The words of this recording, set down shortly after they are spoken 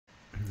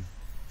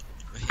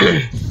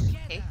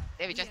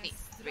we just need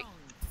break.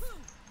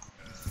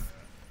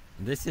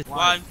 This is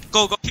one.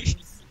 Go.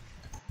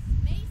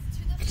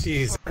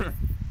 Jeez.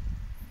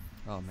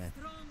 Oh man.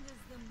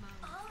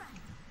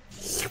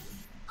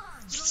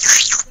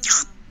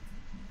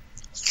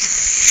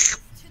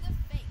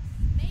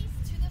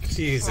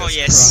 Jesus Oh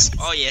yes. Christ.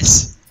 Oh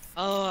yes.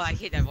 Oh, I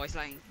hate that voice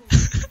line.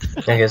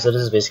 Okay, so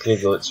this is basically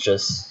goats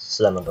just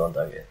slam on the one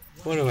target.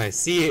 What am I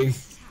seeing?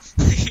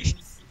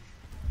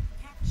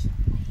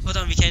 Hold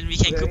on, we can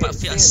group up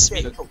first. Stay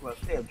at the choke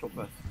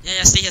first.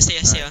 Yeah, stay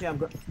here.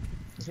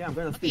 Okay, I'm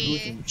gonna speak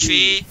goose in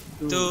 3,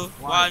 2,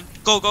 1,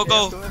 go. Go.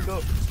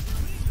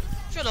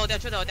 出樓掉，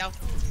出樓掉。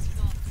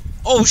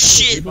 Oh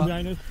shit!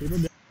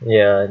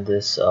 Yeah,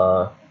 this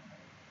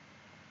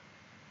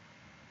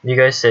you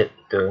guys said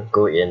to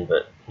go in,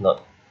 but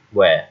not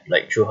where?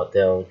 Like through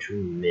hotel,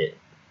 through mid,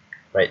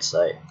 right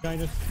side.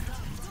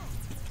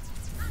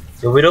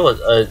 The widow was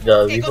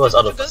the Reaper was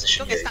out of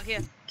position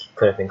here. He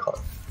could have been caught.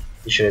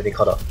 He should have been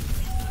caught up.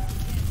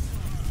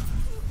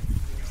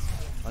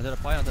 Onto the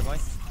point.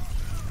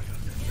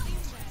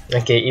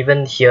 Okay,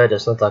 even here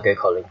there's no target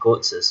calling.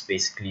 Goats is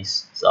basically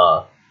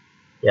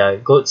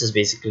goats is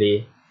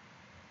basically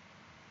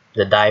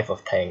the dive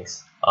of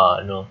tanks.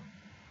 No.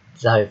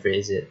 Is that how you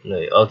phrase it? No,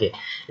 okay.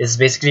 It's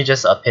basically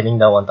just pinning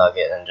down one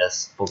target and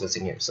just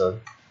focusing him. So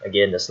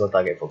again, there's no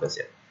target focus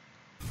here.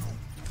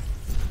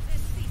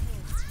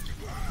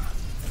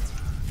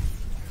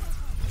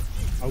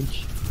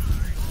 Ouch.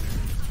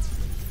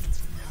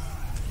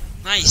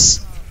 Nice.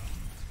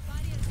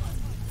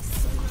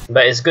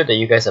 But it's good that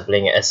you guys are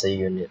playing an SA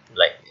unit.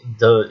 Like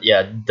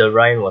the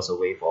Ryan was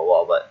away for a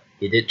while, but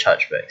he did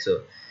charge back.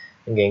 So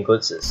again,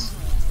 goods is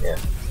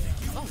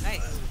Oh,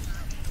 nice.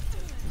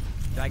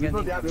 Dragon.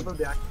 Reaper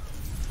behind.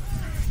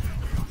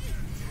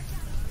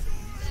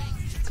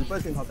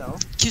 Reaper's in hotel.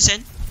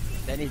 Q-Sen.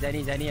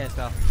 Zenny as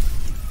well.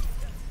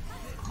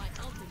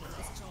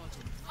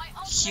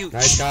 Huge.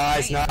 Nice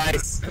guys,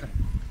 nice.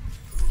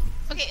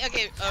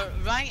 Okay.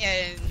 Ryan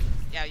and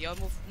yeah, you all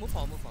move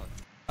forward.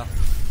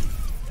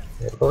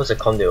 what was the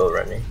com they were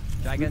running?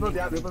 Dragon.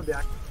 Reaper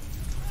behind.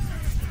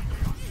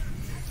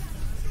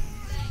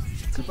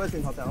 Reaper's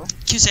in hotel.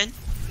 Q-Sen.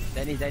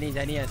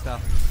 Zenny as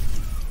well.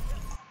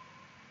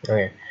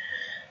 Okay.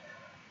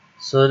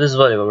 So this is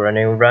what they were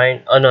running.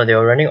 Ryan. Oh no, they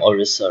were running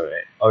Orisa,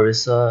 right?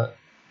 Orisa,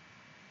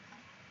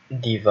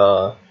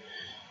 Diva,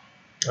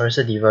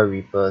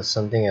 Reaper,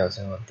 something else.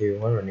 They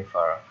weren't running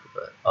Farah,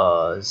 but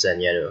Zen.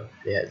 Yeah,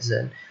 they had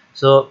Zen.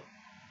 So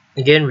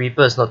again,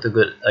 Reaper is not too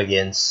good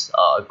against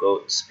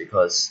goats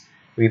because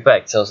Reaper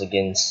excels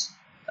against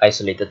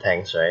isolated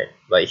tanks, right?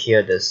 But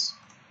here there's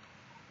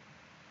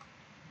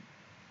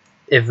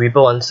if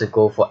Reaper wants to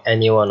go for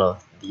any one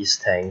of these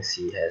tanks,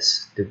 he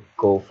has to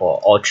go for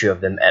all three of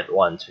them at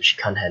once, which he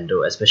can't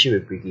handle, especially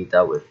with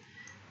Brigitte with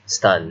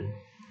stun.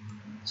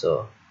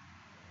 So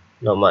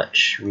not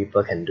much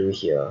Reaper can do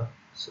here.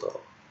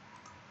 So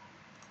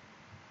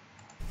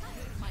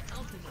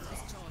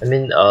I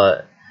mean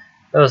that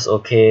was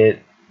okay.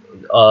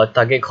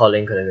 Target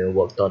calling could have been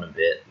worked on a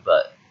bit,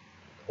 but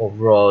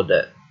overall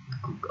that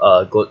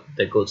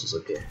goats is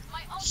okay.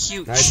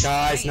 Huge. Nice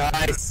guys,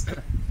 nice.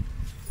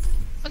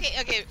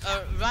 Okay.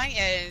 Ryan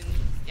and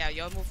yeah,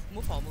 you all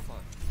move forward.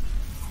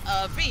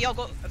 Free, you all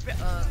go.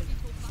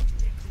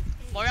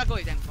 Moira go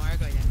with them.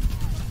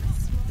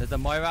 There's a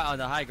Moira on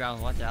the high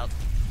ground. Watch out.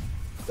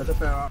 There's a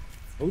Farah.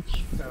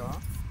 Ouch.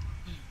 Farah.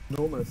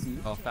 No mercy.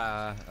 Oh,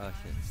 oh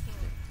shit.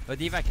 Oh,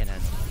 Diva can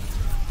handle.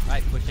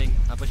 Right, pushing.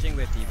 I'm pushing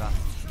with Diva.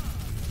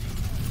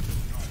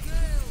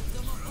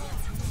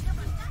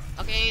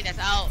 Okay, that's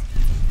out.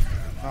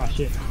 Ah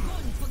shit.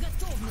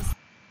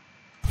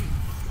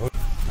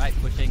 Right,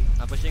 pushing.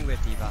 I'm pushing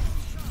with Diva.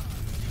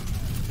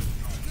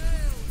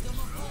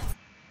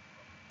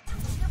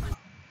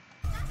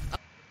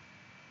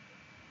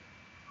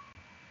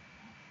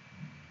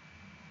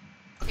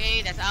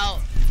 Okay, that's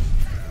out.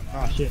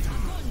 Ah shit.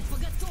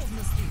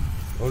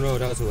 Oh no,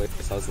 that was a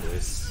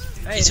waste.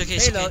 Hey, It's okay.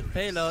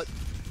 Payload.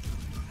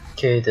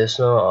 Okay, there's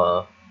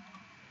no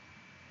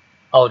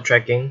out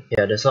tracking.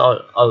 Yeah, there's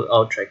no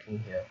out tracking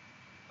here.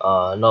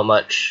 Not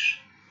much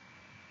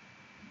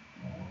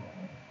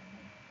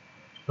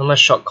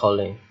shot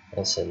calling,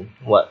 as in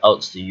what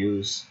outs to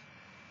use,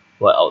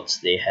 what outs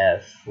they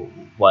have,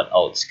 what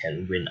outs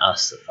can win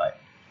us the fight.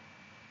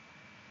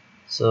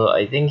 So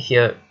I think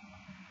here,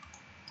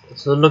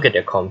 so look at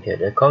their comp here.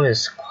 Their comp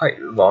is quite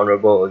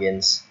vulnerable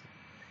against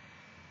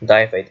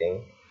dive. I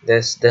think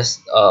there's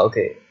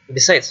okay.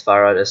 Besides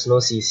Farah, there's no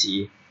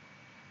CC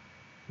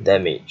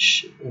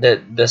damage.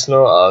 There's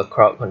no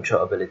crowd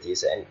control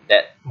abilities, and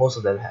that most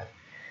of them have.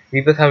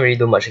 Reaper can't really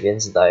do much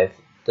against dive.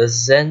 The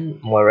Zen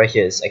Moira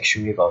here is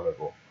extremely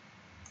vulnerable.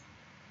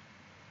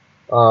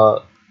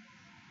 I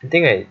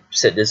think I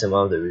said this in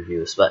one of the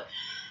reviews, but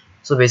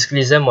so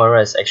basically Zen Moira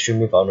is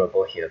extremely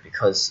vulnerable here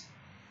because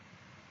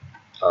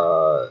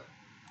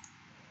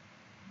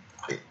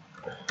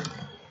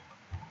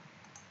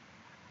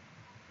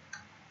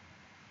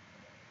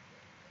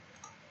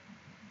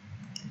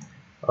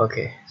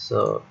okay,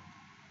 so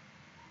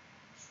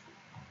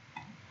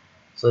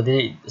So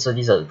these are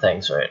the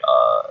tanks, right?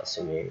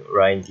 Assuming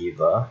Ryan,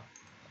 D.Va,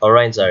 or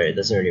Ryan Zarya, it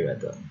doesn't really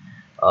matter.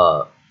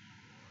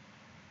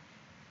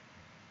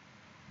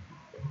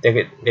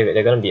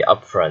 They're gonna be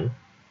up front,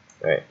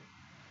 right?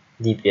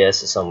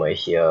 DPS is somewhere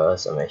here,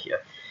 somewhere here.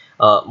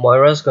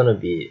 Moira's gonna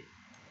be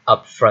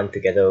up front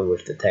together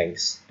with the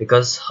tanks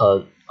because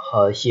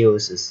her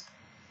heals is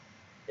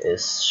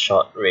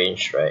short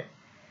range, right?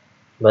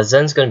 But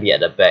Zen's gonna be at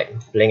the back,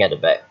 playing at the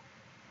back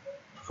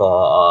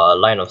for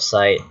line of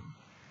sight,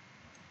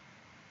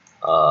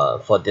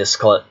 for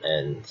Discord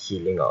and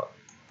healing out.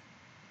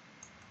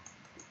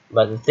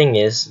 But the thing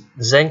is,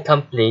 Zen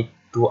can't play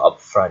too up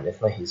front,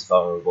 if not he's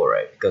vulnerable,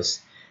 right? Because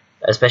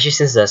especially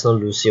since there's no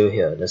Lucio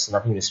here, there's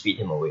nothing to speed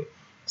him away.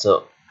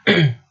 So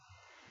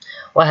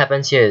what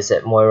happens here is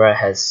that Moira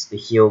has to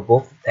heal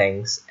both the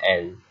tanks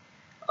and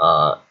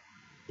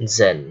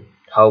Zen.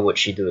 How would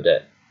she do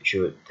that? She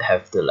would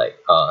have to like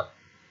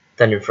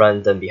turn in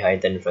front, turn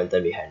behind, turn in front,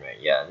 turn behind, right?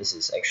 Yeah, this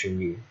is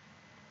extremely.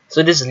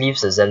 So this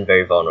leaves the Zen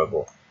very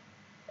vulnerable,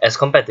 as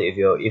compared to if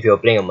you're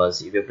playing a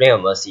Mercy. If you're playing a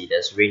Mercy,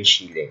 there's range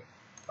healing.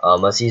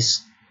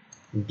 Mercy's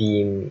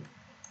beam,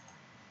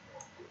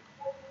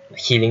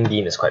 healing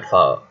beam is quite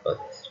far,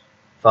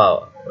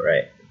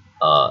 right?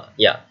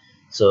 Yeah.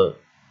 So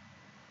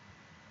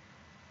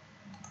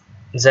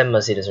Zen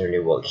Mercy doesn't really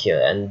work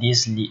here, and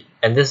this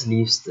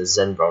leaves the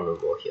Zen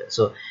vulnerable here.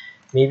 So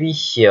maybe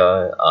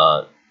here,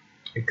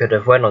 you could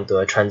have went onto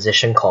a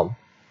transition comp.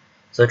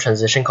 So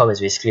transition comp is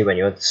basically when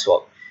you want to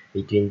swap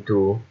between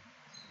two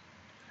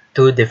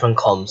different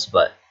comps,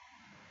 but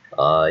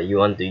you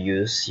want to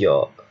use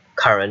your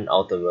current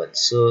ultimate.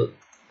 So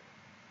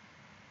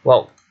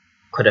what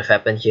could have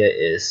happened here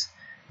is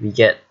we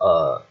get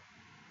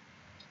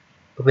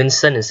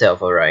Winston instead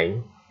of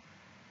Orion,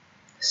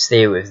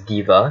 stay with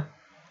D.Va.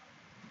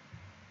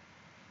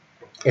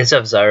 Instead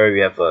of Zarya, we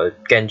have a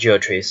Genji or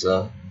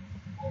Tracer,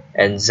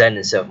 and Zen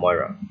instead of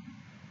Moira.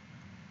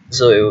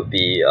 So it would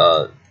be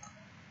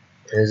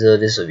so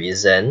this would be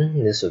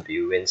Zen, this would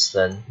be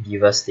Winston,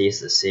 D.Va stays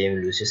the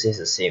same, Lucio stays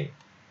the same,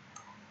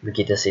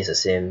 Brigitte stays the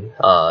same,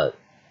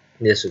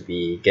 this would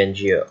be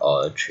Genji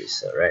or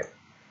Tracer, right?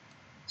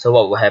 So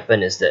what will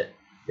happen is that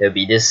there will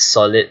be this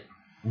solid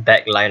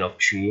back line of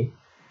 3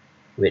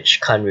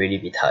 which can't really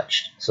be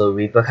touched. So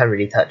Reaper can't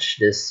really touch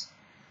this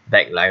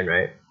back line,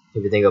 right?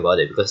 If you think about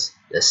it, because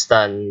there's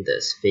stun,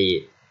 there's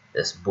fade,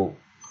 there's book.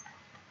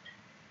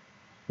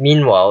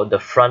 Meanwhile, the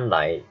front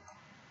line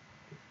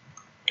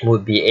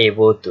would be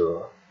able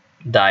to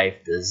dive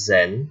the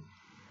Zen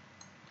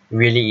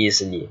really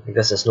easily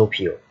because there's no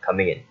peel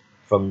coming in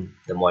from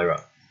the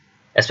Moira,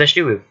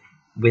 especially with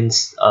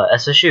Winston's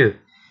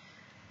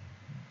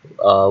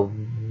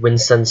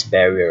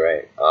barrier,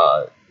 right?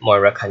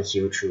 Moira can't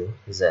heal through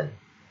Zen.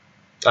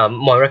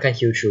 Moira can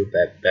heal through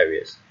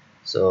barriers.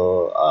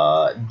 So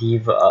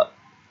D.Va,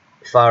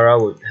 Pharah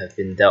would have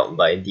been dealt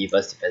by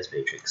D.Va's defense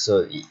matrix.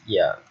 So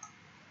yeah,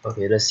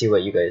 okay. Let's see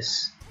if you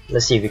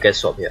guys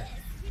swap here.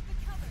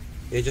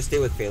 Yeah, just stay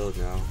with payload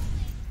now.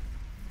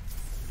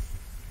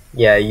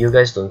 Yeah, you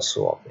guys don't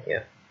swap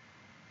here.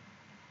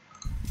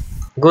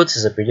 Goats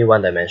is a pretty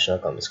one-dimensional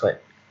comp. It's quite.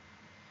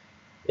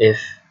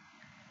 If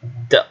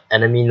the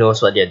enemy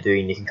knows what they're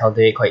doing, they can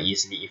counter it quite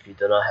easily if you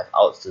do not have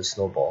outs to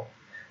snowball.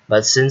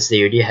 But since they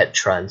already had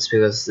trance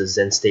because the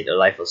Zen stayed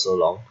alive for so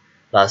long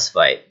last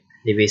fight,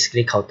 they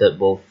basically countered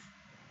both.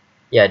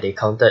 Yeah, they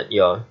countered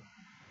your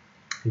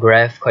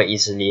Graph quite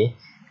easily,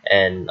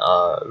 and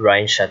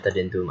Ryan shattered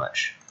in too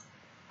much.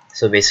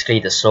 So basically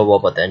the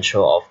snowball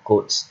potential of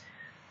Goats,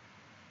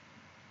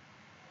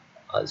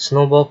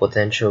 snowball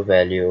potential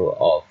value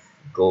of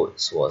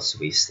Goats was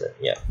wasted.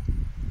 Yeah.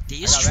 They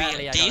use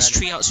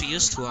 3 outs, we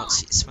use 2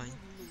 outs, it's fine.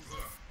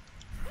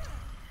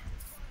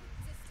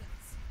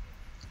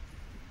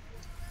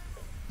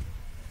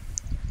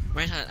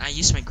 Right, I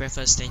use my graph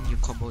first, then you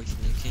combo with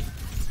me, okay?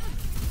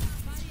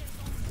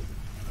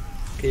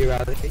 Okay, you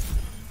rally.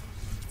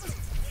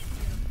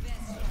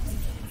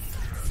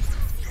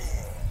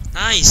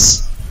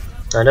 Nice!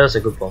 That was a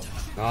good ball.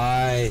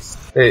 Nice.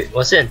 Wait,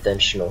 was it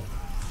intentional?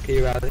 Okay,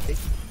 you rally.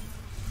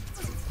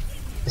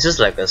 It's just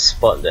like a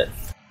spot that,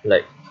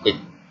 like, it.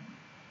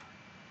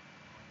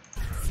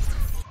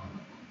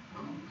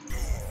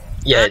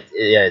 Yeah,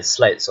 it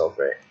slides off,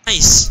 right?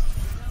 Nice!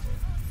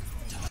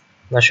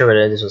 Not sure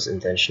whether this was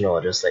intentional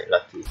or just like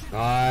lucky.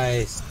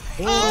 Nice.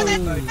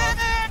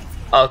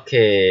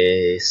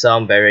 Okay,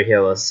 sound barrier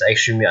here was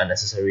extremely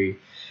unnecessary.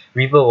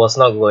 Reaper was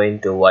not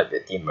going to wipe the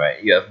team,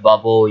 right? You have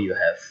Bubble, you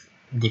have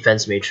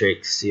Defense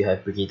Matrix, you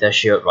have Brigitte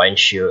Shield, Ryan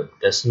Shield.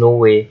 There's no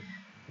way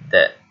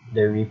that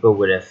the Reaper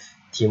would have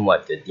team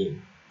wiped the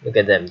team. Look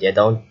at them, they're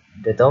down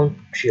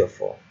 3 or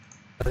 4.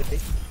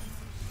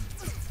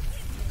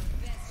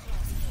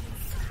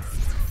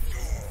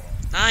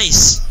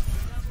 Nice!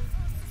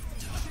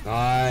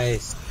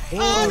 Nice.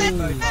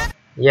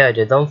 Yeah,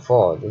 they're down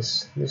 4.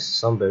 This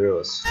sound barrier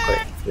was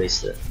quite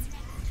wasted.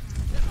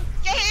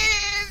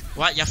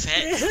 What, you're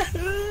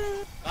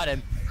fat? Got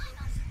him.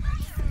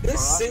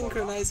 This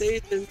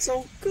synchronization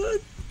so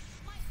good.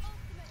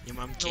 Your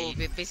mom So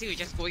came. basically we're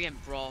just going and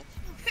brawl.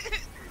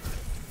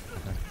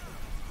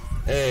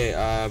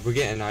 Hey,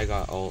 Brigade and I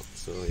got ult,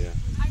 so yeah.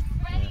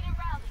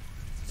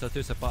 So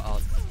to support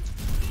ult.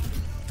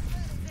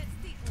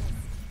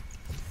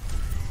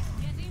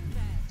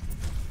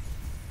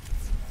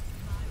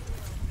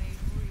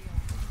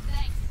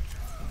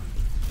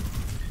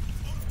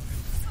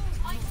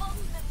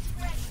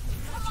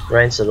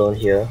 Ryan's alone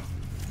here.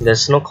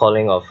 There's no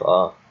calling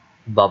of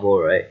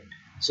bubble, right?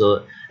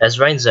 So as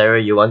Ryan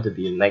Zarya, you want to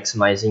be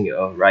maximizing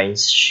your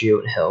Ryan's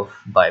shield health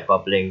by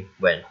bubbling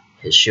when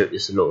his shield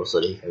is low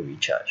so that he can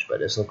recharge, but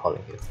there's no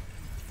calling here.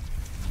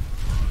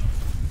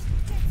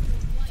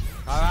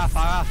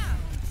 Farah!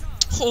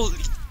 Holy.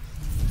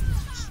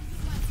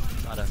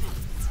 Got him.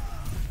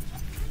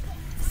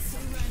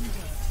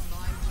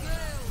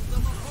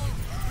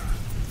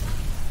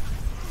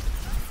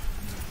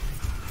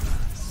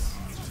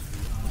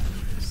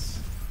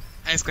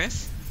 I have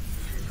Gref.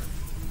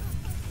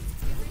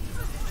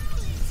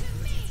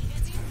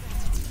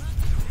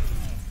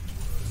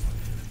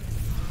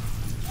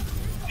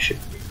 Shit.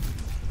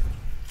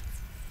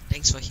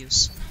 Thanks for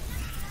heals.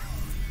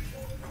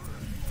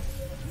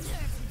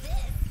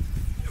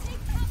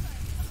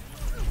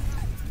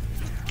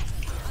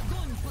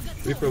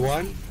 Reaper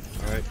 1?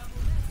 Alright.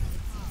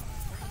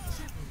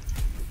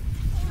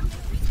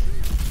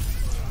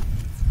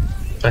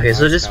 Okay,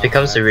 so this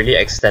becomes a really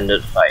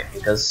extended fight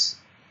because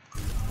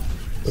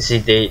you see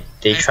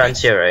they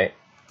trans here, right?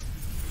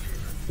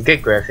 You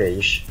get Graf here.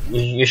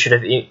 You should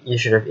have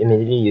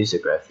immediately used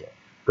your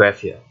Graf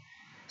here.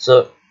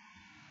 So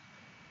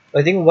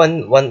I think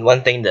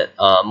one thing that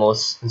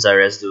most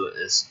Zaryas do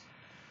is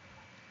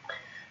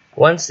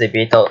once they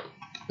bait out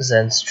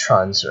Zen's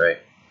trance, right?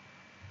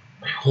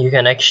 You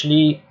can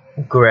actually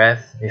grab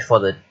before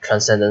the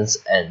transcendence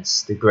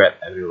ends to grab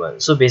everyone.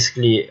 So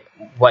basically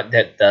what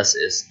that does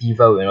is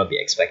D.Va will not be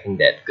expecting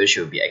that because she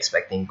will be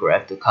expecting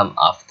grab to come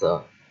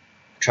after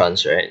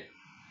trance, right?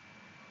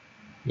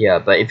 Yeah,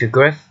 but if you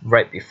grab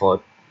right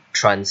before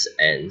trance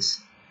ends,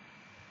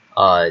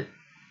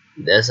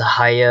 there's a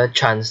higher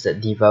chance that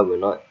D.Va will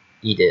not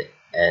eat it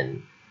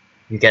and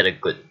you get a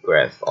good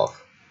grab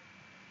off.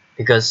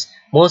 Because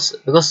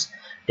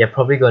they're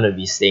probably gonna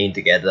be staying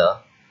together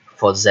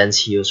for Zen's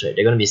heals, right?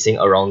 They're gonna be staying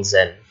around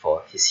Zen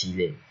for his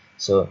healing.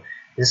 So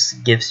this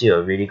gives you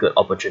a really good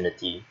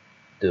opportunity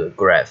to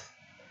grab.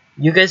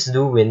 You guys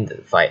do win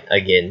the fight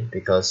again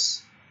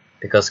because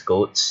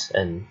goats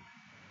and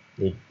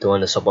they don't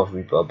want to swap off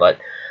Reaper, but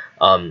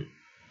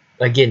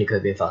again it could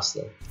have been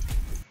faster.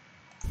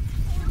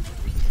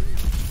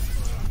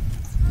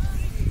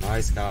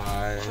 Nice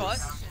guys. Short.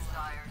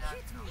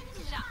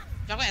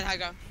 Jungle and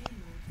Tiger.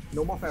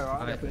 No more Pharah,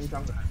 Okay. they're playing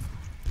jungle.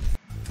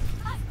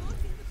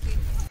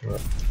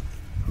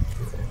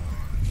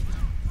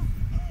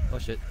 Oh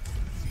shit.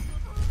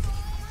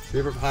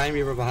 Reaper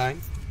behind.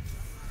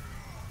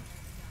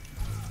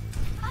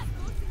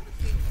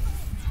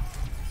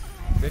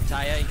 Rip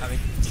tire incoming.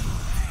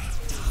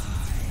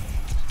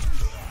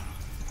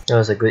 That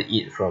was a good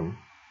eat from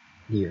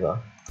D.Va.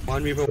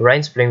 One Reaper,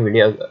 Ryan's playing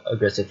really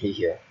aggressively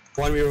here.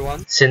 one Reaper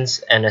 1.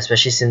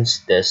 Especially since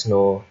there's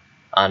no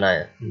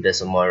Ana,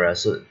 there's a Moira,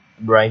 so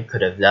Ryan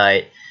could have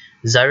died.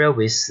 Zarya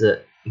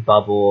wasted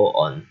bubble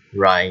on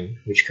Ryan,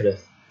 which could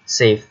have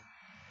saved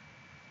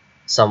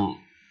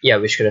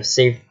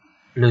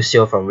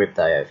Lucio from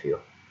Riptide, I feel.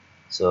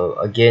 So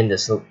again,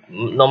 there's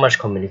not much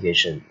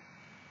communication.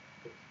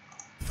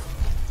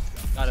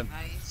 Got him.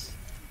 Nice.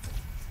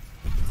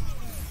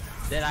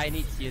 Then I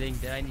need healing.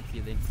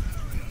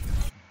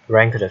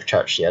 Ryan could have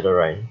charged the other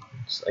Ryan.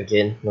 So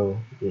again,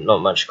 not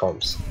much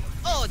comms.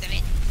 Oh, damn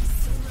it.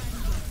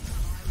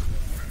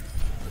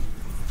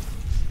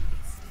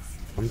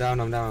 I'm down.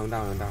 I'm not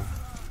down.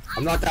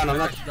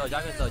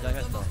 Jungle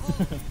slow.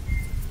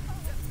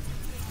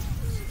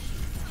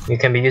 You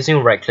can be using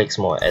right clicks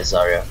more as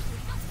Zarya.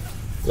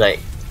 Like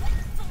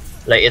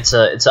it's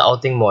an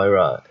outing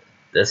Moira.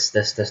 There's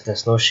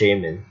no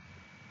shame in,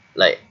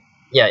 like,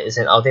 yeah, it's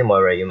an outing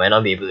Moira. You might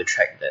not be able to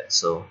track that,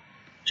 so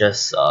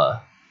just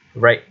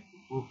right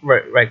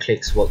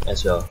clicks work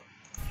as well.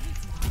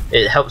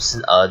 It helps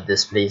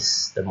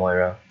displace the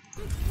Moira.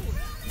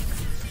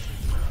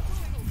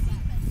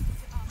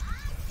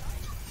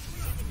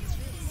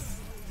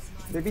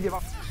 Maybe they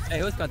want. Hey,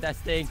 who's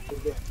contesting?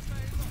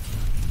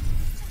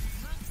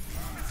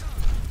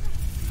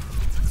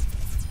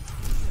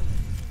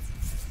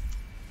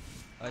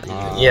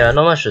 Yeah,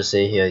 not much to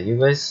say here. You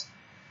guys,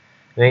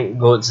 I mean,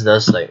 Goats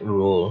does like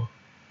rule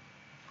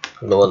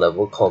lower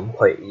level comp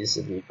quite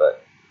easily,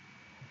 but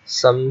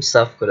some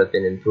stuff could have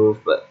been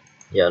improved. But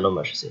yeah, not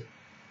much to say.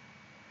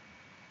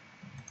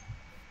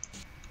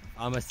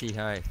 I'ma see.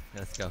 Alright,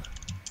 let's go.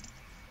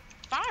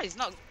 Farah is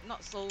not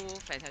so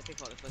fantastic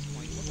for the first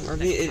point. I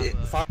mean,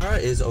 Farah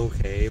is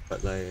okay,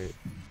 but like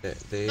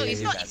they. No,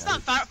 it's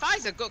not. Farah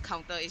is a good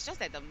counter. It's just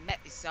that the map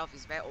itself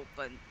is very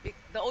open.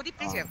 The only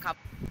place you have covered.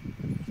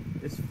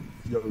 It's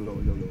YOLO.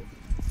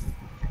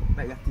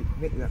 Make left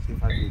team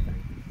 5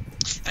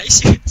 times. Are you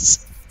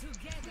serious?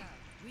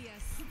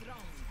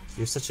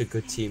 You're such a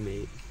good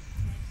teammate.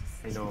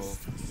 I know.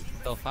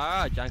 So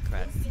Farah or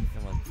Junkrat?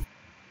 Come on.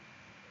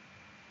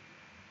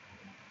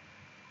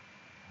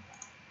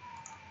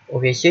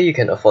 Okay, here you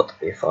can afford to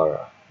play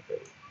Pharah.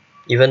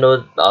 Even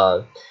though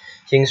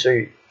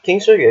Kingsway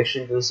you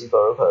actually do see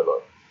Pharah quite a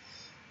lot.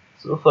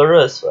 So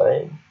Pharah is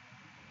fine.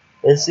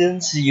 And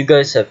since you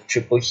guys have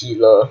triple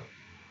healer,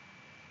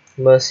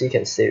 Mercy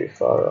can stay with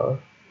Pharah.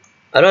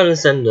 I don't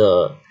understand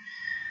the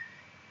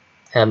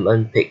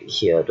Hammond pick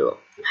here though.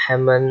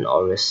 Hammond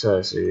Orisa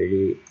is a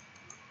really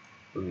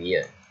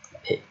weird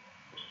pick.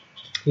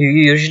 You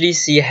usually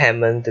see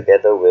Hammond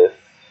together with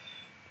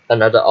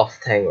another off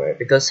tank, right?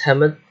 Because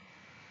Hammond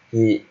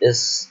he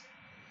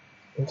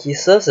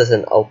serves as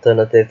an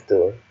alternative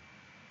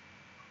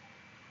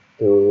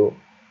to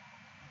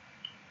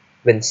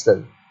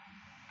Winston.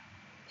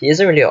 He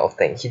isn't really an off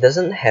tank. He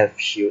doesn't have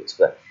shields,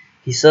 but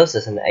he serves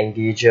as an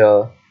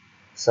engager,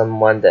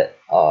 someone that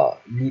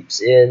leaps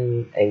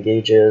in,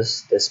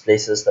 engages,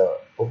 displaces the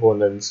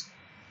opponents,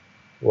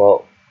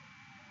 while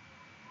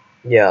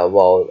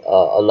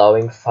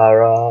allowing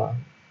Pharah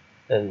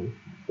and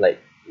like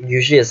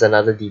usually it's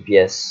another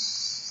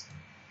DPS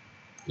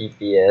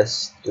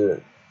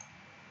to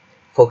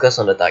focus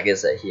on the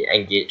targets that he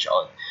engaged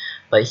on.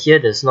 But here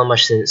there's not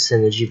much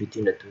synergy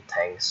between the two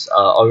tanks.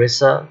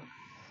 Orisa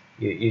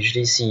you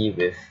usually see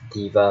with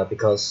D.Va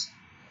because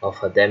of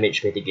her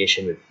damage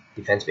mitigation with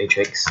defense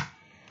matrix.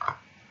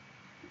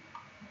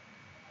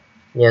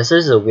 Yeah, so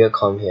this is a weird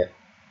comp here.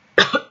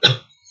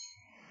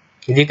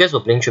 If you guys were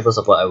playing triple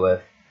support,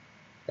 I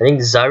think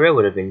Zarya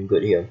would have been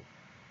good here.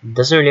 It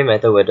doesn't really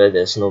matter whether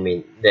there is a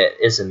main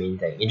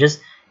tank. It just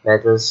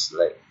matters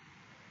like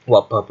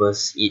what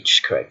purpose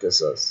each character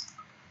serves.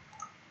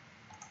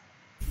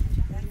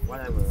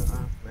 Whatever.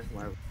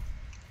 Whatever.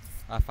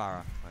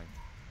 Pharah. Fine.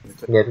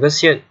 Yeah, because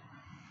here,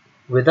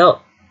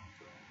 without...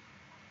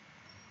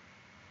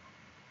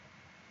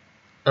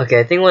 Okay,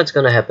 I think what's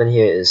gonna happen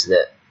here is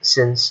that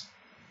since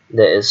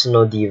there is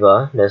no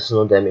D.Va, there's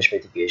no damage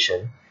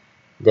mitigation,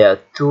 there are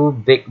two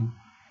big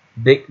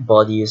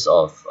bodies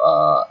of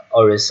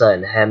Orisa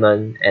and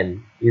Hammond,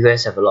 and you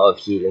guys have a lot of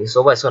healing.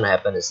 So what's gonna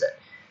happen is that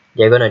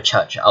they're gonna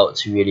charge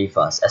out really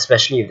fast,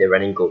 especially if they're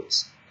running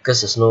goats,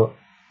 because there's not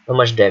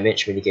much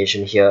damage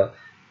mitigation here.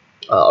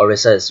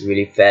 Orisa is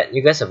really fat.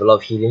 You guys have a lot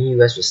of healing. You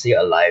guys will stay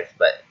alive,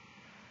 but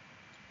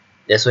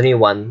there's only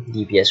one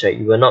DPS, right?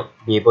 You will not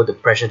be able to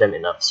pressure them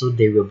enough, so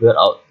they will build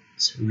out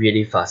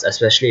really fast,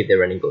 especially if they're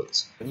running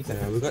goats.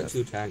 Yeah, we got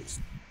 2 tanks.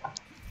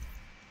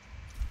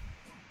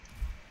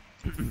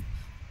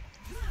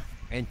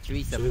 And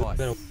 3 So we've supports.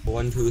 got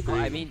 1, 2, 3. Oh,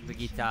 I mean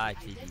Vegeta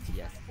actually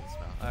DPS as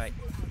well. Alright.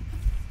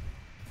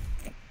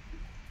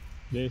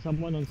 There's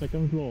someone on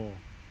second floor.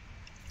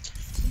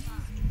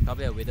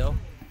 Probably a Widow.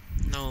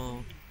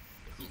 No,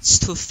 it's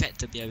too fat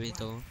to be a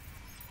widow.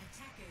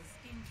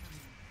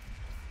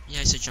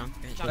 Yeah, it's a junk.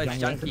 Oh, it's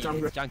Junkie.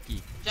 It's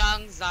Junkie.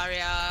 Jung,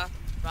 Zarya,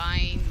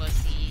 Ryan,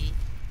 Mercy,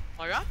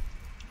 Aura.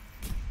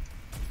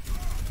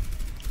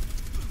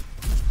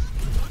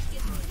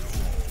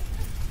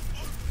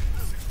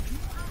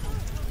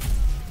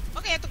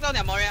 Okay, I took down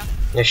their Moria.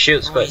 Your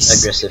shield's quite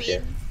Nice. aggressive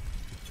here.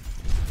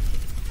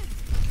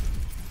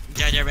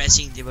 Yeah, they're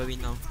resting. They will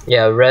win now.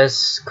 Yeah,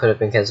 res could have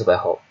been cancelled by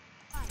Hulk.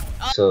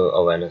 So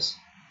awareness.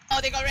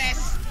 Oh, they got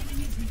rest.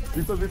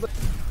 Reaper.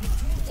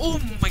 Oh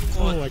my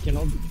Oh, god. I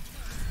cannot.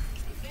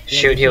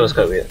 Shield here was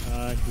quite weird.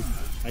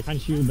 I can't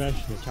shield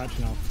bash the charge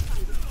now.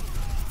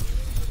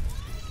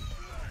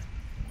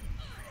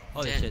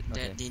 Holy shit.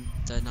 Okay. That didn't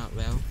turn out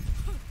well.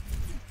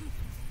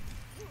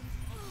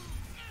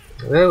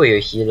 Where were your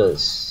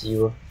healers?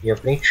 You're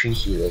playing 3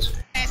 healers.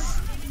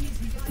 Rest.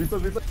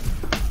 Reaper.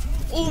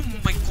 Oh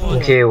my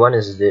god. Okay, one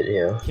is dead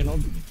here. Cannot.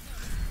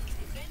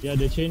 Yeah,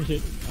 they changed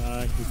it.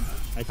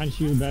 I can't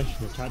shield bash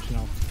the charge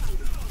now.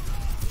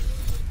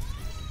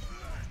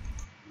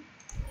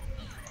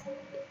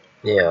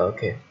 Yeah,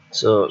 okay.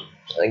 So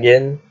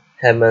again,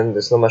 Hammond,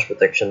 there's not much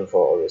protection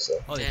for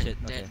Orisa. Holy shit.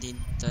 Okay. That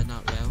didn't turn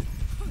out well.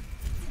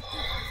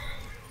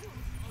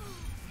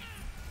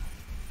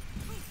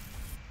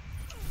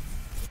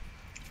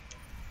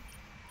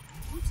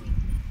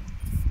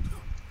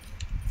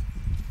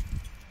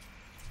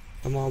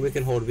 Come on, we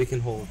can hold.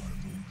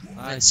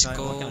 Let's I'm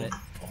working on go. it.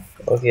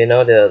 Okay,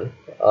 now they're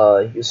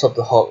you swap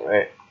to Hawk,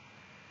 right?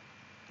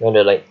 Now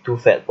they're like 2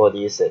 fat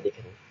bodies that they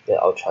can get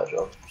outcharged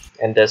of.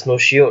 And there's no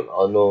shield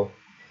or no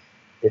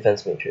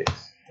defense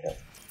matrix. Yeah.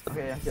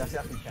 Okay, yeah.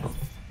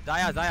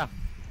 Zaya.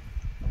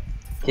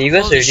 Okay, you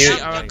guys Holy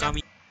shit, already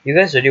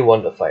Aragami.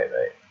 won the fight,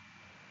 right?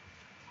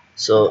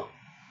 So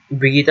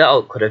Brigitte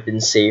out could have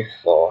been saved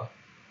for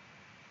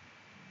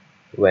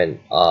when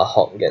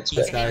Hawk gets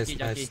back. Guys, Junkie.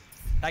 guys.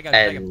 Tiger.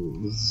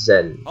 And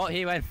Zen. Oh,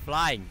 he went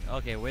flying.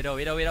 Okay, Widow.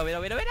 Why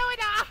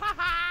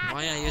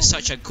are you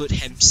such a good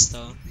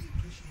hamster?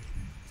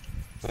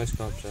 Nice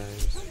job,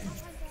 guys.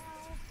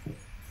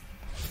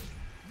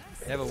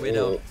 They have a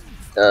Widow.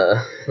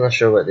 Not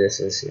sure what this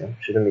is here.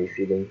 Shouldn't be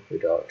feeding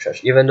without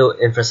trash. Even though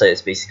Infrasight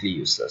is basically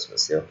useless, but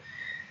still.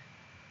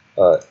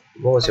 What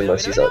was your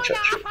Mercy's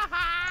outcharge rate?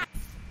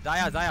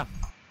 Zaya.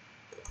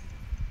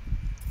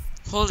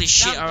 Holy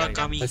shit, Junkie.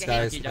 Aragami. Nice,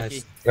 guys. Junkie.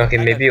 Nice. Okay,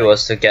 maybe it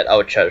was to get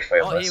outcharged for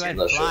your Oh, he Mercy, I'm went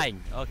not sure.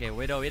 flying. Okay,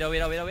 Widow.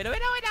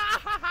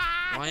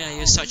 Why are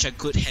you such a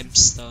good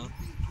hamster?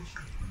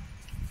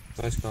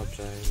 Nice job,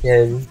 Jay.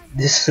 Yeah,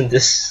 this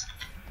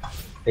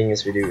thing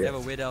is really We weird. have a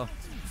widow.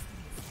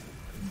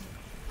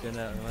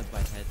 Gonna wants my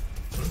head.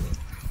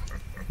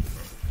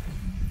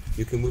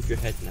 You can move your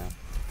head now.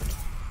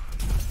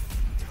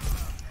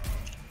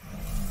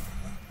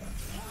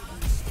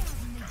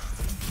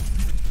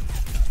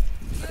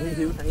 I need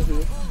heal, I need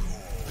heal.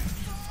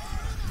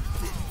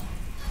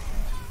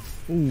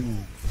 Ooh.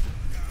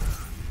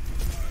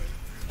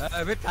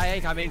 Rip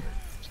IA coming.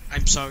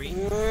 I'm sorry.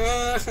 No!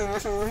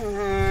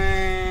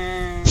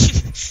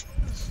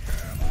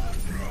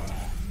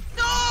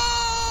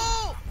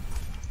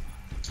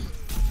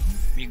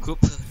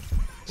 Regroup.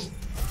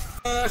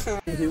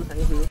 I need heal, I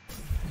need heal.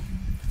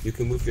 You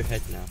can move your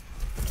head now.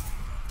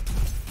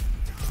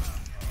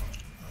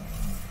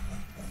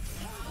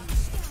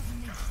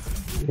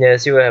 Yeah,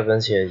 see what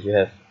happens here. You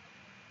have.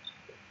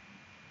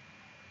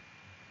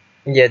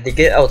 Yeah, they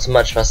get out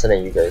much faster than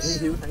you I need guys.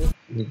 heal, I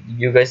need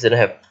You guys didn't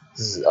have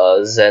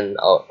Zen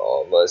out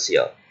or Mercy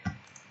out.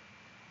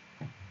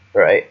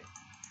 Right?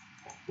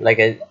 Like,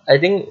 I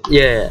think,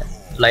 yeah,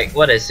 like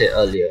what I said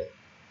earlier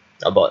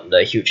about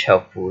the huge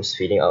health boost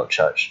feeding out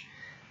charge.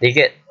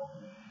 They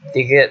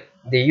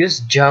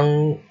use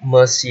Jung,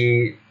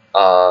 Mercy,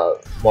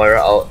 Moira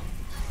out.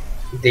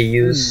 They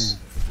use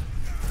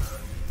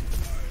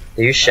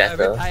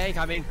Shatter. Rip IA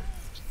coming.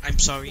 I'm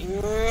sorry.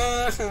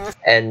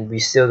 And we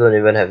still don't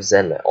even have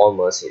Zen or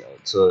Mercy out.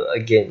 So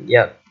again,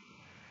 yeah,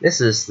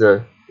 this is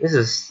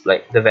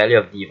like the value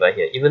of Diva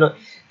here. Even though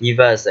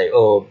Diva is like,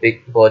 oh,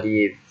 big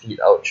body feed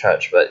out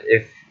charge, but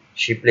if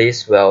she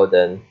plays well,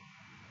 then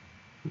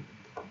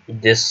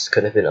this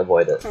could have been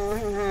avoided.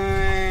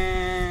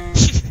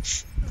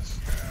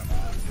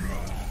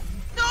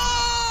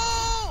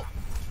 No!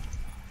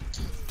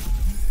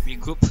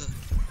 Regroup.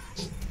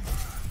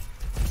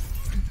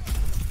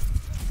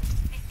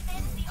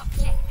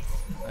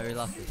 We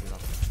lost it.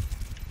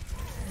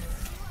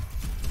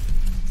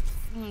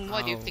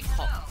 What do you Ow. think,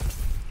 Hawk?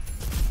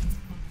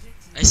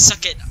 I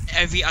suck at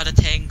every other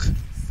tank.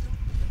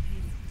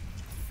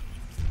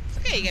 It's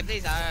okay, you can play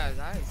Zarya.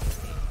 Zarya is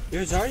okay.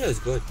 Your Zarya is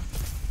good.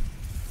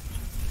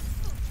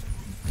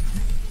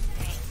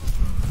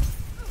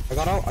 I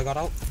got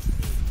out.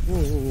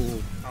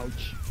 Ooh.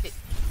 Ouch.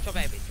 Drop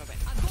back a bit, drop back.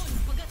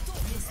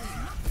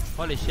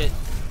 Holy shit.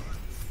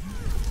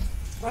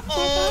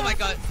 Oh my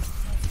god.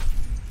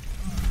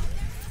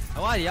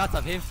 Why are the odds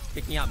of him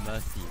picking up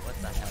Mercy? What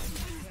the hell?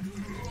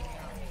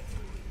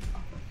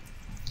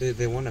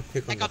 They want to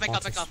pick on Back the off, back off,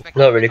 fastest. back off, back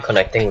Not off, really back off,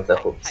 connecting back with the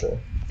off, hooks, back off.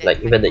 like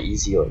even the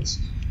easy ones.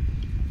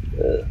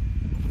 They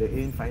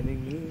ain't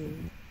finding me.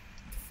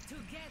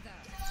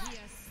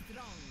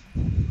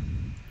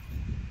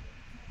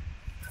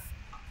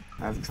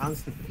 I have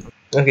trans.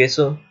 Okay,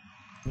 so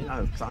I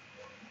have trans.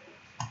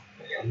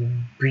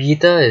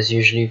 Brigitte is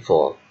usually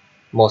for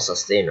more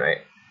sustain, right?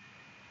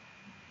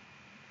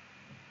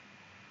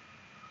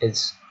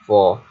 It's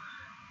for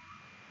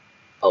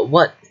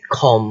what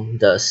comp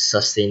does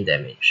sustain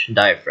damage?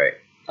 Dive, right?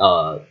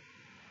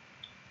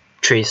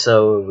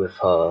 Tracer with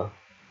her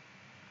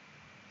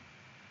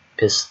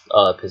I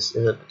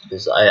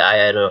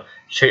don't know.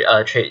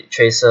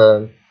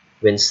 Tracer,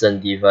 Winston,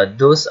 Diva,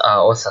 those are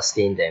all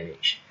sustain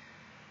damage.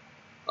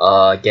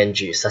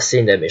 Genji,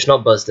 sustain damage,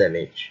 not burst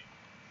damage.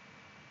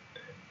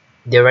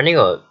 They're running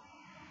a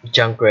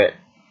Junkrat,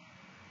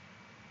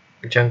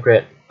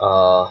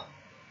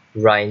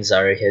 Ryan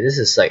Zarya here. This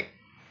is like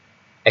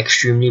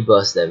extremely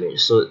burst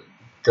damage, so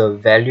the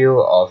value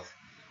of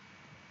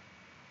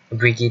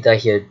Brigitte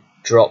here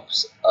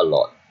drops a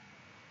lot,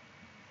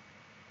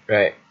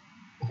 right?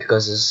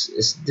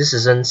 Because this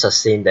isn't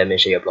sustained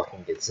damage that you're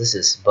blocking against. This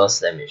is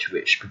burst damage,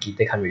 which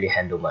Brigitte can't really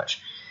handle much.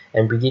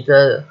 And Brigitte,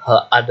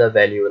 her other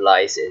value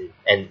lies in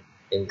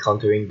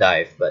countering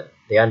dive, but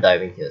they aren't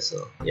diving here,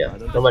 so yeah,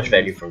 not much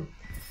value from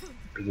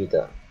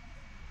Brigitte.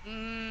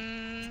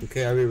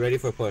 Okay, are we ready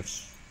for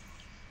push?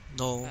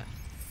 No.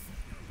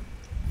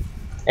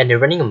 And they're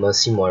running a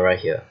Mercy Moira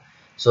here,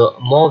 so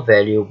more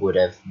value would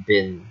have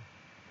been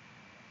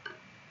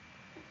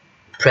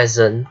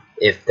present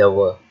if there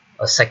were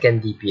a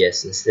second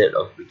DPS instead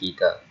of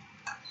Brigitte.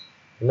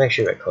 I'm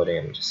actually recording,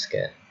 I'm just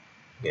scared.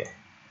 Okay.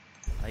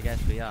 I guess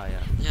we are,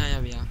 yeah.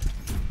 Yeah, we are.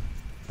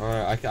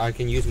 Alright, I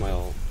can use my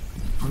ult.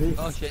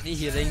 Oh shit, need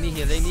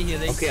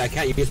healing. Okay, I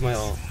can't use my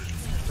ult.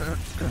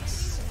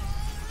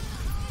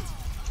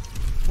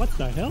 What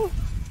the hell?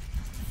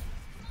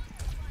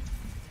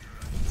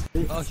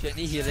 Oh shit,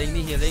 need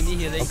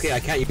healing. Okay, I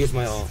can't use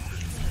my ult.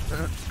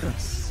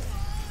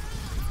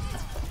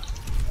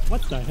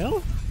 What the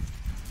hell?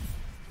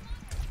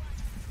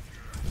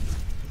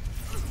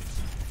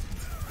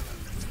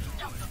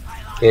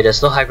 Okay,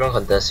 there's no high ground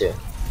contest here.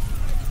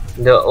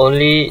 The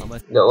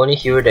only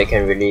hero that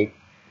can really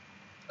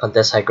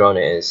contest high ground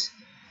is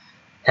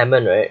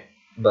Hammond, right?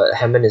 But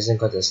Hammond isn't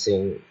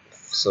contesting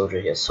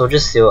Soldier here.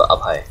 Soldier's still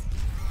up high.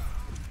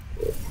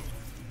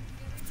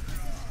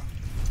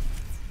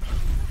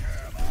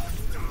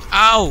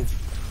 Ow!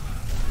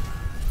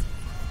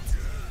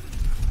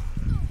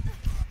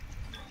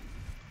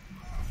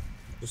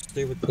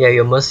 Stay with Yeah,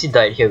 your Mercy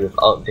died here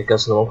without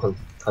because no one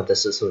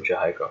contested Soldier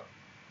high ground.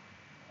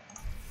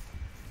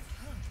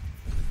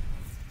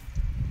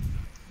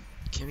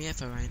 Can we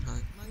have a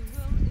Reinhardt?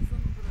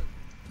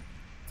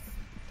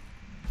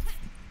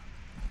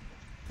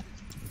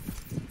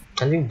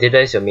 I think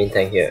Dida is your main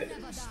tank here.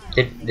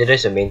 Dida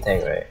is your main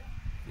tank, right?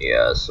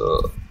 Yeah,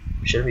 so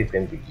shouldn't be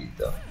playing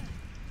Brigitte.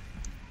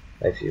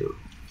 I feel.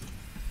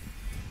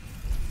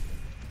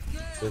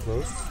 stay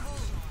close.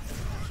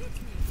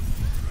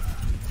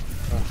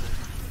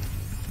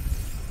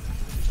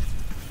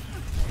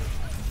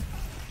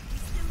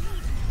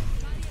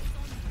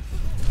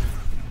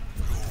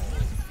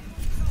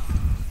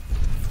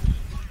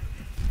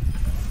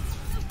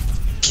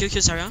 Kill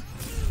Zarya.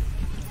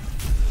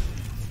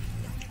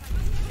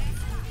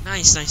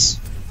 Nice, nice.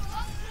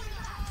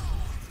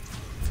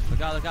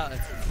 Look out, look out.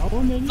 How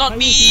many Not tires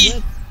me! is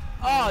that?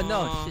 Oh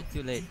no, Aw. shit,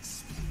 too late.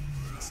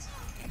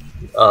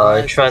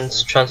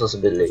 Trans was a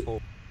bit late.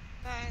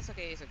 It's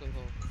okay, it's a good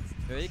goal.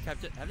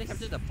 Have they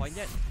captured the point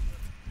yet?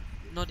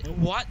 Not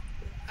what?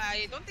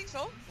 I don't think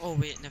so. Oh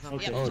wait, never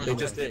mind. Okay. Oh, Never they mind.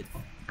 just did.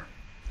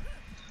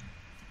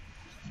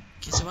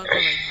 Okay, so one go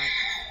Reinhardt.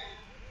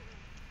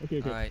 Okay,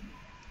 okay. Alright.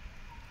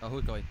 Oh,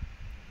 who's going?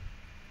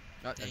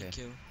 Oh, okay. Thank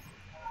you.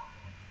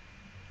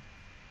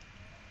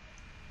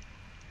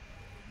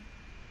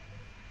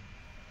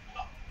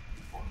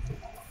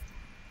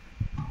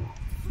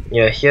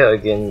 Yeah, here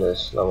again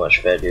there's not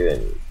much value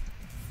in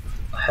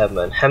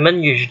Hammond.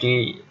 Hammond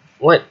usually,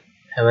 what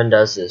Hammond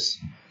does is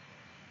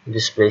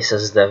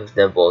displaces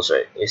their balls,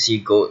 right? You see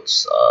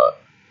goats,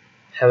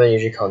 Hammond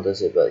usually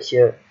counters it, but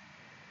here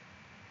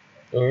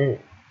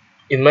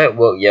it might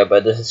work, yeah,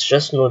 but there's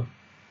just no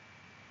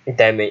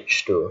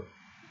damage to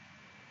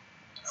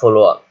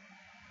follow up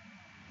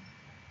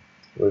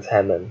with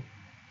Hammond.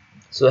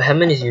 So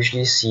Hammond is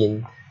usually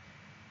seen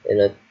in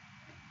a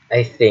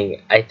I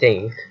think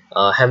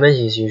Hammond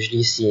is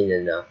usually seen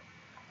in a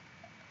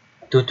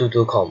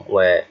 2-2-2 comp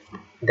where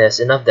there's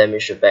enough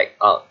damage to back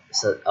up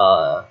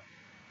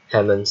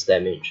Hammond's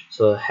damage.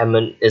 So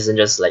Hammond isn't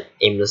just like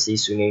aimlessly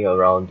swinging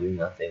around doing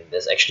nothing.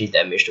 There's actually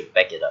damage to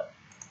back it up.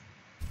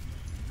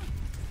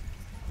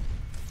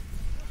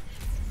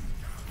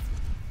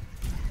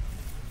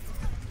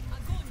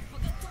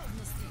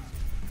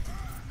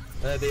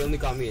 They only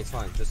got me, it's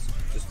fine. Just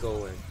go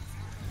away.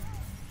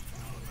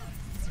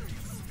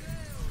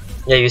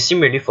 Yeah, you seem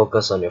really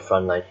focused on your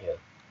front line here.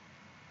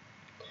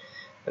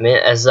 I mean,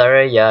 as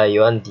Zarya, yeah,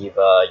 you want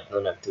Diva, you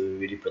don't have to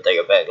really protect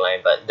your back line,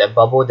 but that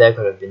bubble there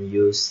could have been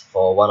used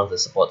for one of the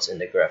supports in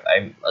the graph.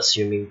 I'm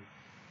assuming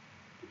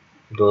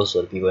those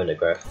were the people in the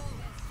graph.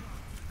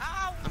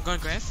 Ow! I'm going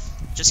Graph.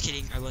 Just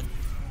kidding, I won.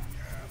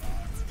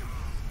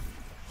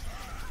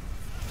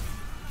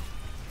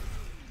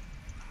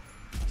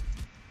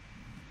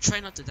 Try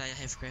not to die,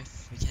 I have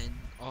Graph. We can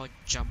all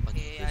jump on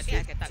Okay, it. I think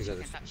I can touch, I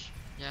Together. can touch.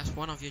 Yeah,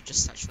 one of you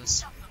just touch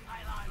first.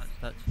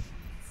 Touch.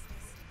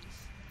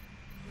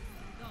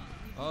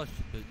 Oh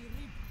shit.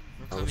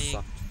 We're That was coming.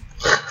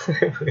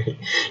 sucked.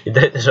 You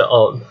died to the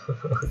ult.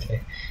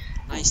 Okay.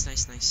 Nice,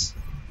 nice, nice.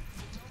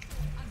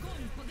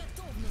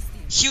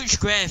 Huge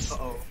Graph!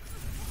 Uh-oh.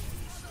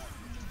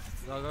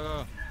 Go, go,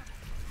 go.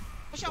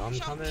 Push out, I'm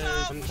push out, coming, push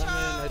out, I'm push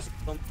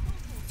coming.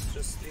 out.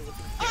 Just stay with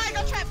the Oh, I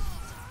got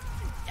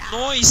trapped!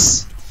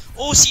 Noise!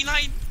 Oh,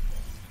 C9!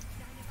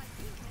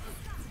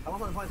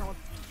 Someone on the point, someone.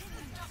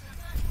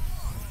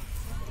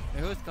 Hey,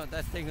 who's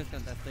contesting? Who's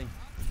contesting?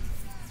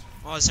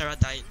 Oh, Sarah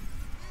died.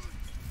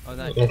 Oh,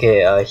 nice.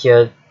 Okay,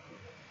 here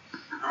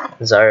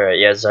Zarya.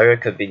 Yeah, Zarya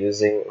could be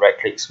using right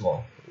clicks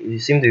more. You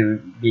seem to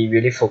be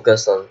really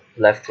focused on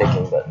left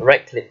clicking, but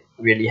right click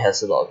really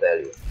has a lot of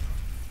value.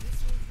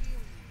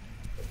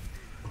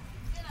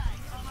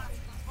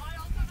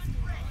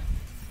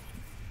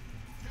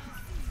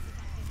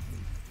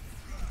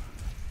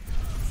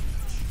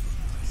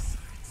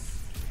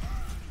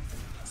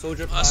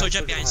 Soldier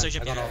Soldier behind, soldier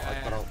I got behind. out,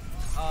 I got out.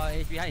 Oh,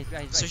 he's behind, he's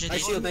behind. He's Soldier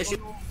behind. Nice shield, nice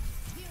shield.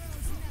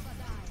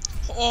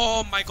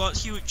 Oh my god,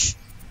 huge.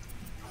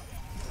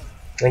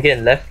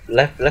 Again,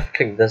 left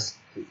click does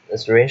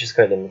its range is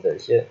quite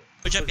limited here.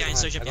 Soldier behind,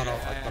 soldier I got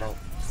behind. out, I got out.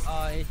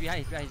 Oh, he's behind,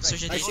 he's behind. He's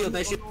Soldier behind. Nice shield,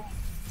 nice shield.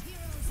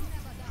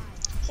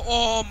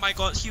 Oh my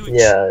god, huge.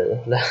 Yeah,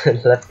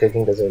 left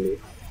clicking doesn't really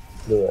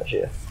do much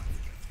here.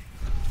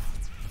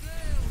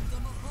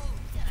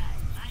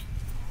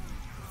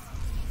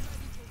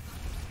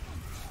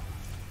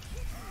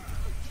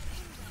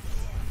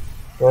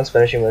 One's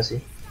finishing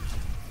Mercy.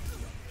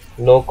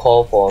 No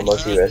call for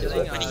Mercy res as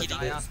well. When he hit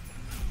Zarya. it.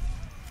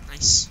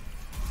 Nice.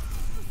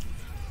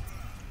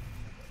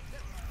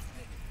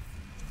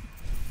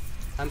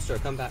 Hamster,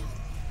 come back.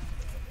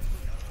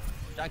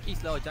 Junkie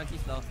slow, junkie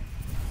slow.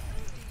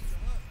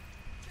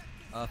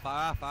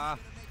 Farah, Farah.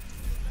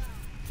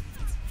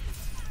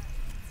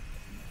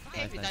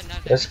 Okay, Nice, we nice. done,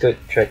 done. That's good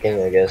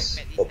tracking, I guess,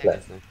 for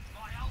plat.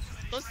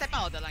 Don't step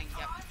out of the line,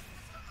 yep.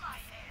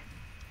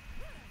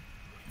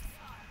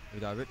 We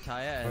got Rip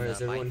Tire and Alright,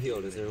 is everyone Mike.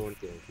 healed? Is everyone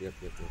healed? Yep,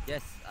 yep, yep.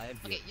 Yes, I am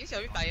here. Okay, use your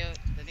rip tire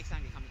the next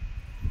time we come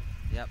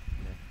in. Yep.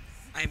 Okay.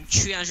 I'm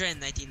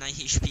 399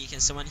 HP. Can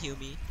someone heal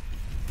me?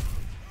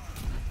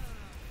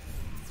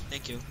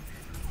 Thank you.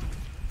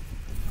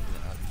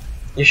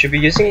 You should be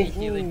using.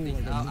 Healing,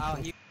 please. I'll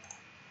heal.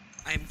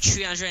 I'm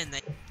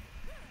 390.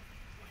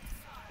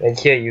 And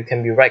here you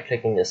can be right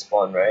clicking the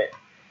spawn, right?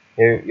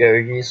 You're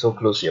already so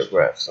close to your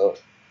graph, so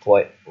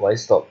why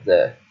stop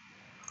there?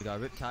 We got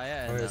Rip Tire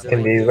and. Alright, You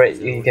can be right.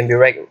 You can be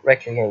right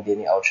clicking and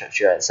gaining out charge.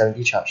 You're at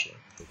 70 charge here.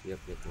 Yep.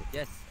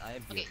 Yes, I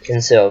am healed. Okay.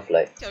 Instead of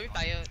like Till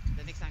retire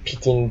the next time. you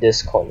come. picking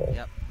this corner.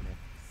 Yep.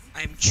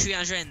 I'm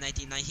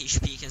 399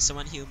 HP. Can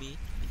someone heal me?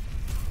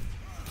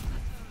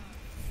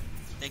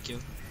 Thank you.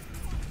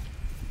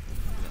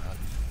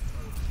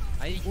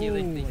 I need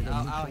healing, please.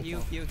 I'll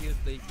heal, please,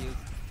 heal.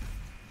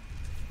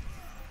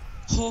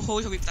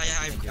 Hold Rip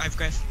Tire. I've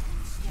graph.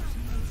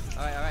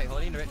 Alright,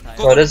 holding the Rip Tire.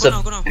 Go Oh, that's go a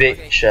now. big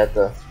Okay.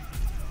 shatter.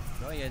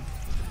 Going in.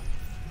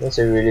 That's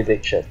a really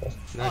big shatter.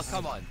 Oh,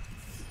 come on.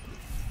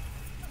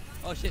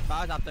 Oh shit,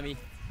 fire's after me.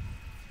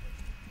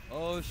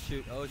 Oh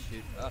shoot. Oh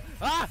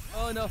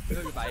no.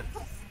 Goodbye.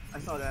 I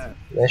saw that.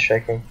 Nice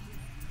tracking.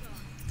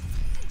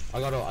 I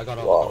got all.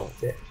 Wow.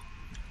 Okay.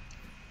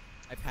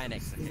 I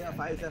panicked. Is there a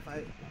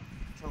fight?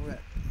 Strong red.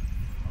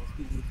 I'll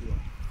speed you too.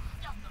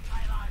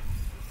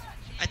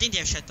 I think they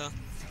have shatter.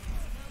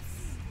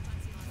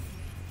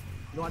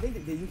 No, I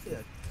think they use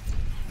it.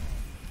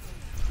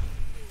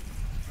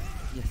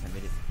 Yes, I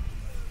made it.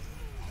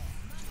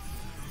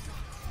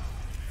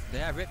 They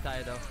have Rip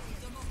Tire though.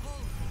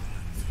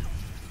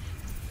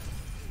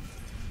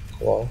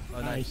 Wow.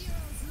 Oh nice.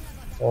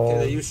 Okay,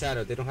 they use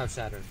shatter. They don't have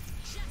shatter.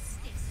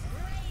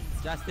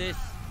 Justice.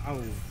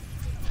 Ow.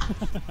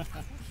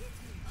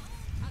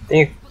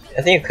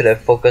 I think you could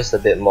have focused a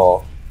bit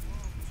more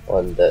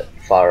on the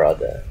Farah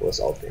there who was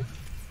ulting.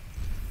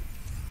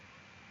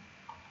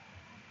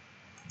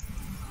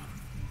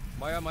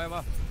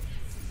 Moira.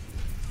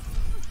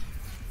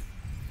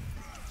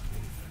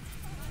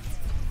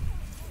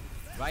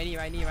 Rainy.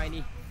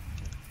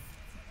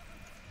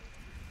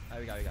 Oh,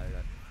 we got.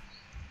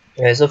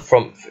 Okay, so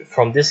from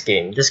this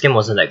game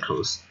wasn't that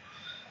close.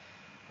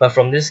 But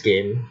from this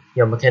game,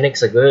 your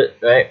mechanics are good,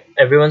 right?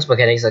 Everyone's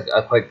mechanics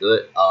are quite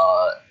good.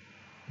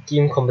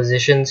 Team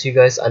compositions, you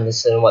guys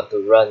understand what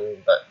to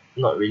run, but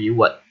not really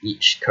what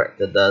each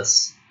character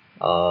does.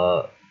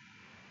 What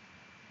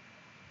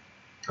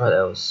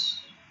else?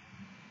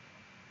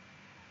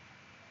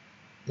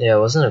 Yeah, it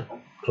wasn't a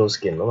close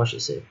game, not much to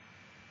say.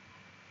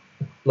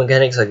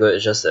 Mechanics are good,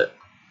 it's just that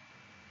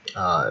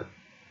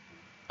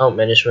out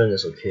management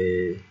is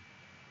okay.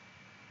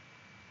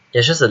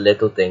 It's just the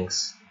little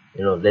things,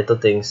 little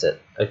things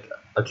that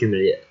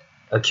accumulate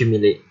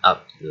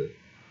up to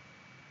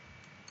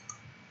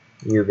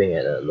you being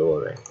at a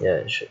lower rank. Yeah,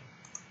 it should.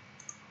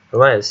 From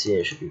what I've seen,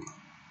 it should be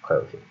quite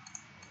okay.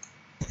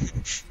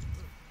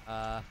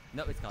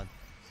 No, it's gone.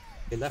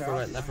 Okay, left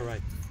or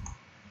right?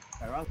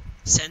 Around.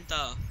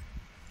 Center.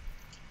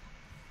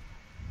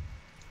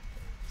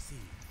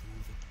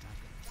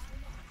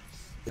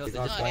 Kills It's it.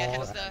 our No, ball. again,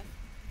 hamster.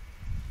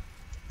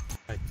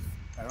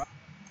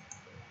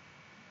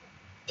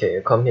 Okay,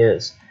 your come here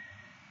is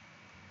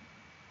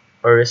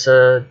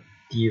Orisa,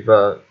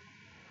 Diva,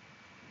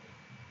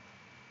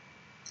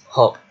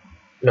 Hawk.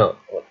 No,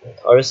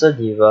 Orisa,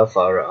 Diva,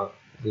 Farah,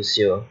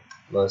 Lucio,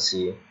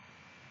 Mercy,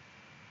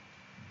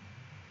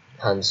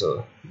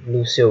 Hanzo.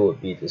 Lucio would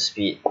be the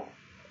speed.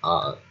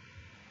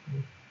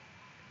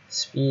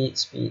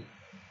 Speed.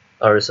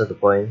 Orisa the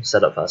point,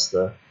 set up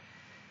faster.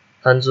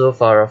 Hanzo,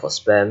 Farah for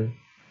spam.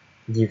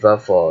 Diva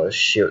for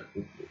shield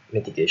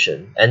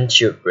mitigation and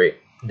shield break.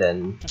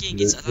 Then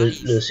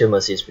Lucio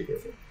Mercy is pretty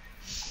good.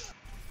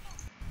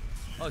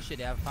 Oh shit,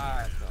 they have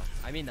fire as well.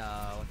 I mean,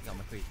 what's it called,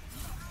 McCree.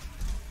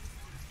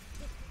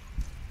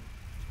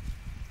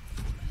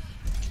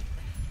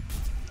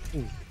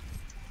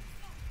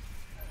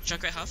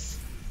 Junkrat half.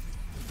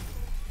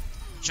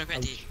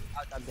 Junkrat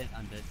dead.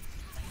 I'm dead.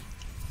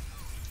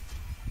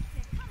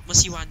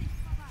 Mercy 1.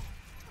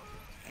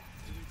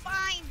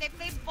 Fine, they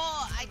play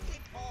ball. I play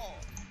ball.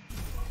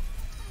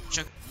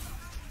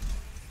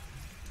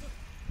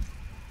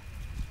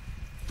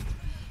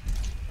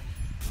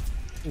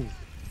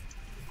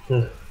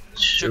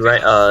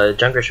 Right,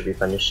 Junkrat should be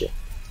punished here.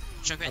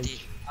 Junkrat dead.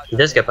 He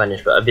does get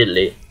punished, but a bit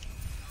late.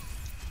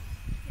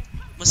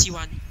 Mercy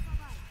 1.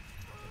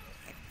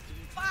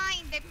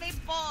 Fine, they play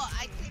ball.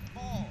 I play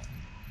ball.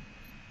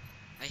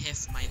 I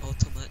have my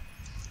ultimate.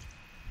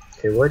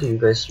 Okay, why do you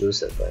guys lose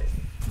that fight?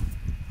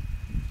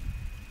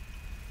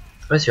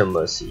 Where's your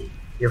Mercy?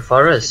 Your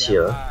Farah is They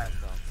have here. fire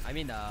as well. I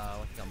mean,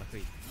 what's it called,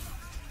 McCree.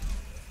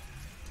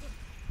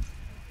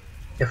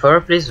 Your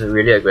Farah plays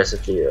really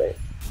aggressively, right?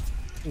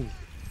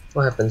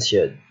 What happens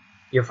here?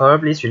 Your Farah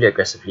plays really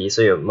aggressively,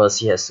 so your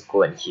Mercy has to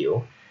go and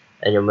heal,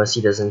 and your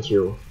Mercy doesn't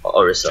heal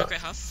Orisa. Junkrat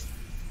half.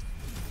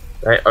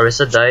 Right,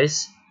 Orisa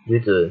dies due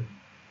to,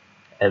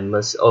 and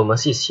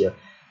Mercy is here.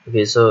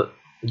 Okay, so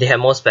they had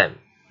more spam.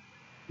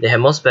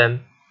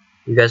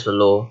 You guys were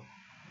low.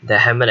 The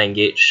hammer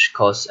engage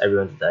caused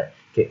everyone to die.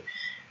 Okay.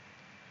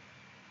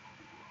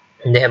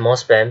 And they had more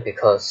spam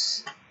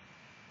because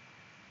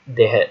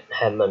they had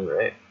Hammond,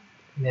 right?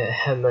 Yeah,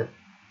 Hammond.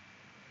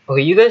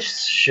 Okay, you guys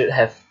should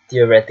have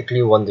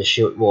theoretically won the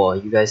shield war.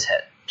 You guys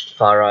had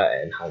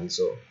Pharah and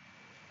Hanzo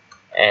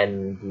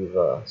and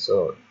Diva.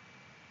 So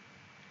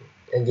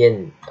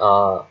again,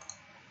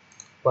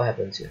 what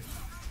happens here?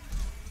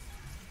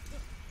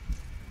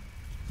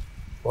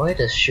 Why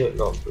does shield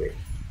not break?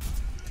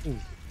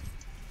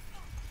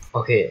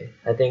 Okay,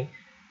 I think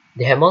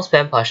they had more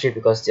spam partially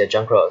because their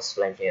Junkrat was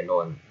flanking and no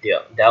one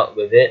dealt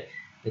with it.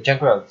 The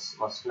Junkrat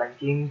was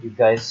flanking, you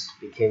guys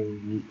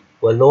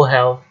were low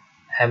health,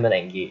 Hammond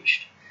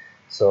engaged.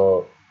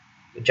 So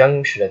the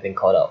Junk should have been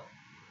called out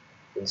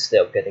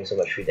instead of getting so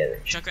much free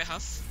damage. Junkrat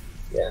half.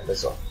 Yeah,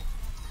 that's all.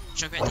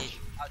 Junkrat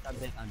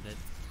dead. I'm dead.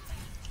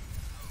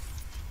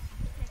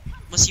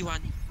 Mercy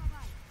one.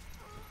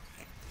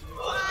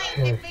 Why?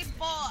 They play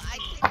ball. I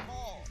play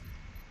ball.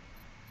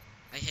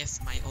 I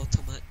have my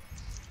ultimate.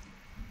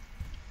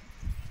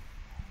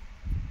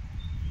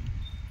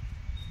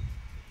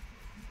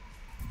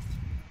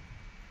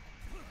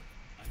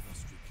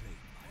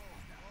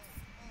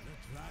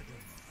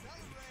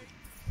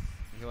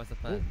 Okay, what's the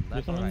Oh, plan? there's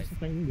Left or someone right?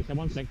 flanking. There's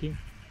someone flanking.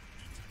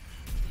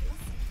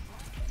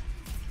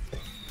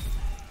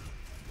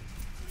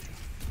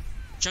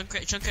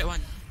 Junkrat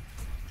one.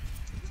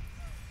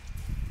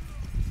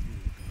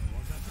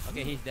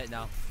 Okay, he's dead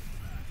now.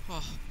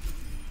 Oh,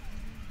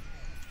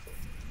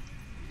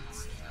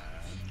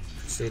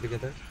 Stay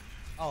together.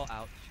 Oh,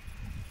 ouch.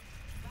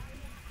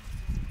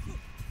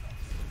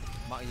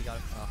 Mark, you got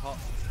hot.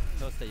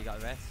 Toaster, you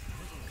got rest.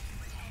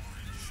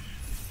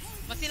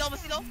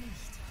 Masilo.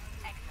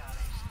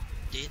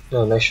 dead.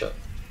 No, nice shot.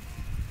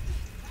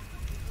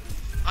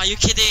 Are you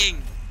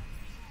kidding?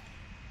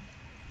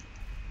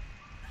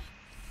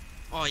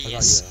 Oh got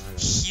yes, you, I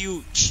got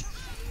huge.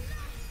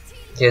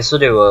 Okay, so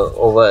they were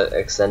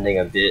overextending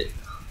a bit.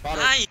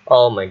 Nice.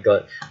 Oh my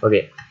god.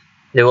 Okay.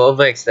 They were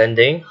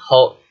overextending.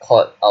 Hulk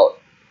caught out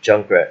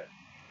Junkrat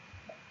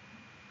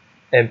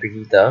and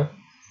Brigitte.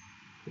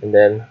 And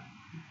then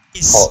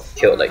Hulk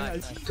killed like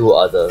two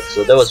others.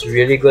 So that was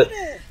really good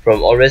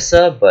from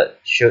Orisa, but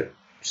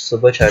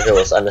Supercharger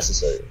was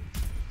unnecessary.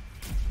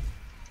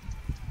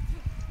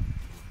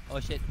 Oh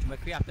shit,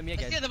 McCree after me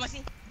again.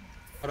 Masilo.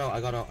 I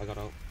got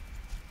out.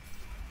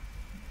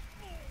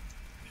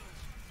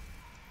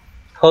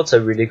 Hulks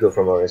are really good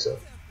from Orisa.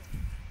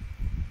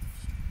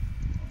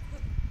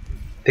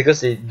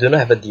 Because they do not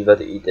have a diva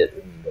to eat it,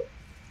 remember.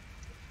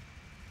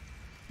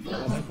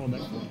 Fall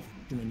back.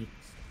 Too many.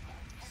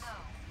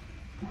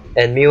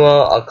 And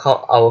meanwhile,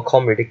 our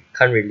com really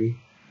can't really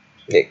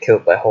get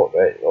killed by Hulk,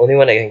 right? The only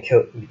one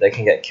that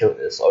can get killed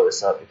is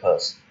Orisa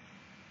because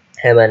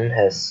Hammond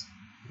has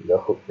the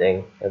hook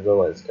thing. I don't know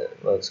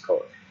what it's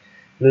called.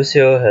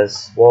 Lucio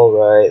has Wall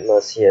Ride,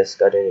 Mercy has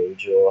Guardian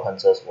Angel,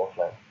 Hunter has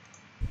Warfly.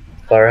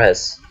 Farah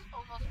has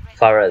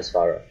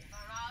Farah.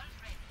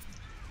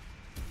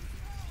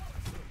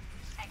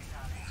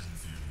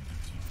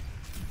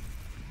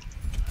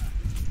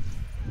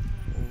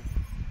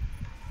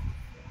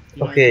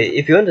 Okay,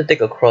 if you want to take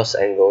a cross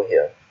angle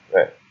here,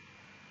 right?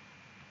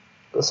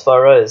 Because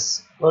Farah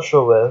is not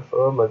sure where.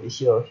 Farah might be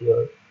here or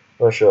here.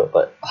 Not sure,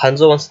 but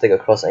Hanzo wants to take a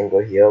cross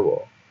angle here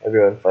while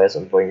everyone fires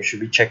on point. You should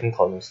be checking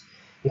corners.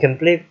 You can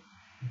play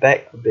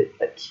back a bit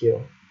like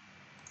here.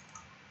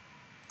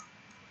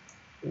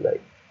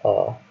 Like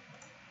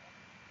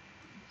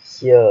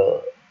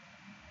here.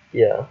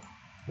 Yeah.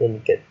 Then you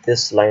get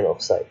this line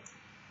of sight.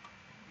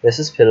 There's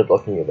this pillar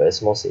blocking you, but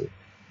it's more safe.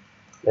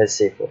 That's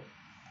safer.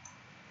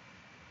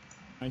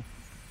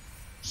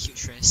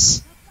 Huge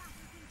rest.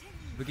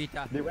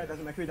 Brigitte. They went,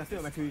 that's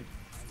still McCree.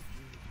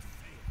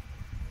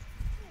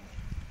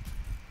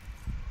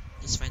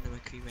 It's fine, the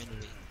McCree ran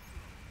away.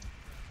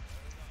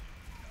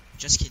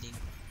 Just kidding.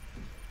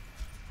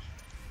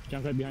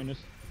 Junkrat behind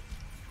us.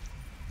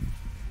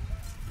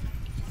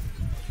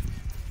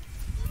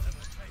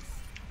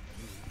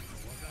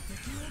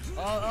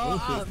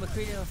 Oh,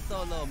 McCree is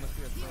so low.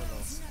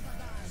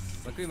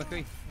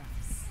 McCree.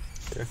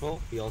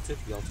 Careful. He ulted.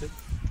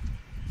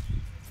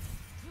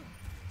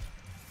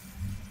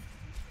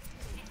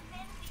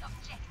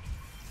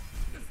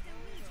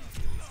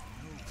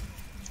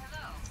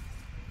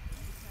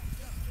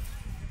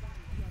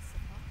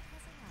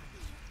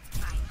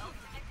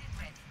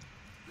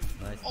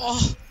 Nice.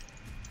 Oh,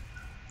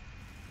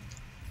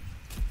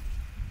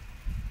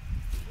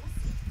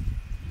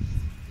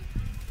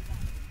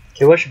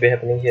 Okay, what should be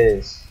happening here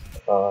is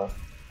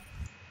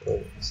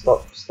wait,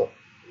 stop.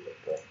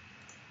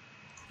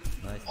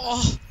 Nice.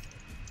 oh.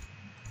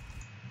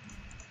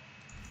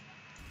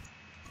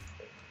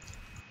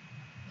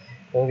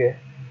 Okay.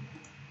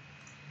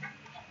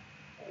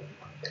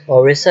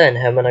 Orisa and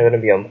Hammond are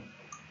gonna be on.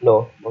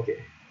 No,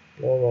 okay.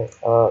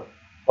 Nevermind.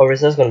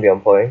 Orisa's gonna be on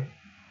point.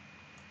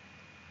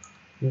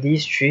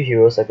 These three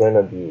heroes are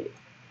gonna be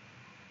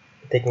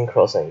taking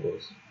cross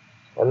angles.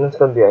 Hammon's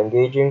gonna be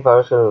engaging,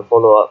 Farah's gonna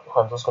follow up,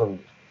 Hanzo's gonna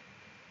be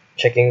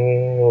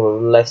checking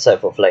left side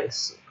for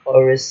flanks.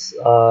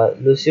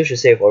 Lucio should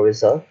save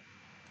Orisa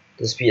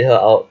to speed her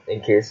out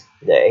in case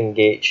they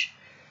engage.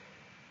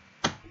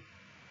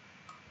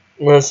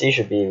 Mercy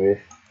should be with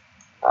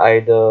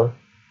either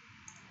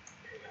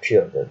 3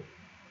 of them.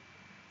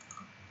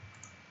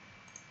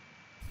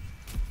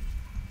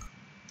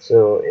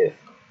 So if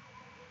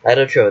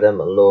either 3 of them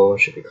are low,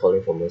 should be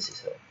calling for Mercy's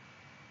help.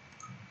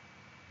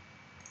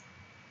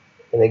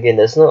 And again,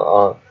 there's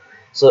no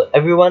so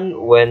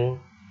everyone when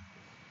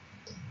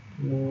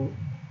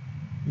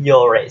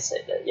your right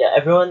side, yeah,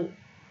 everyone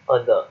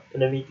on the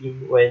enemy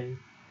team when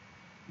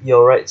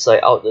your right side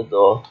out the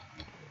door.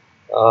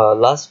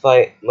 Last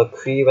fight,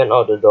 McCree went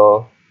out the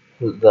door.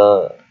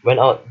 Went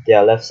out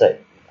their left side,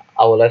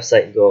 our left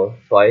side door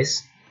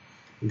twice.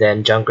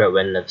 Then Junkrat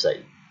went left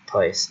side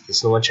twice.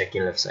 There's no one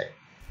checking left side,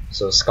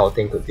 so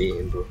scouting could be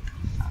improved.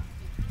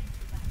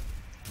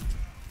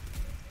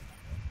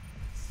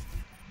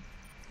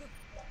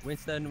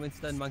 Winston,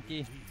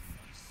 monkey.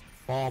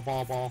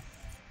 Ball.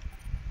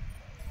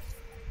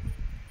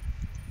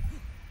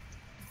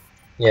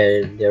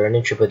 Yeah, they're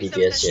running triple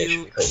DPS here.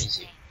 Should be quite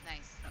easy.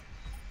 Nice.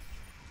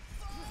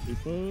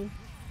 People.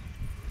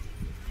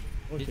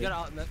 He's gonna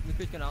out.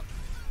 McCree's gonna out.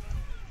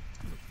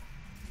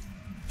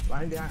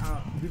 Line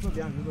behind, Reaper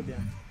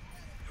behind.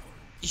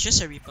 It's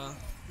just a Reaper.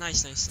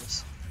 Nice.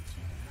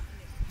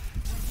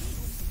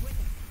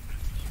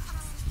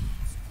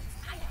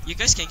 You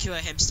guys can kill a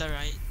hamster,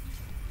 right?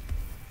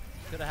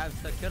 Kill the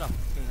hamster, kill the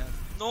fucking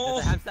hamster. No!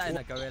 There's a hamster and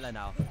a gorilla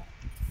now.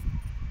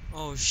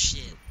 Oh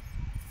shit.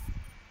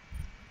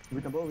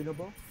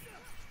 Winnable.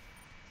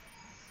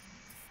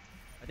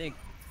 I think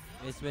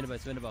it's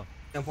winnable.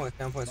 10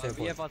 points.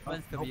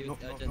 Reinforcements could be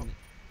used urgently.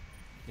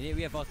 We need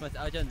reinforcements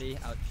urgently.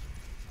 Ouch.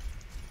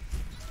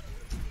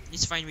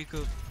 It's fine,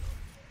 recoup.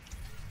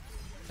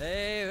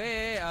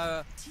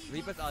 Hey,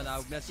 Reapers on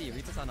our Mercy.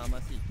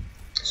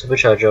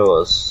 Supercharger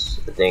was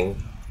the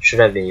thing. Should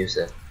have been used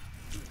there.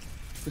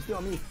 He's still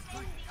on me.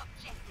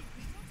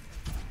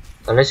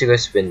 Unless you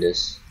guys spin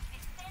this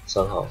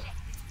somehow.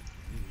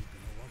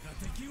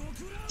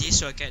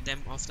 This will get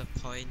them off the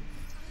point.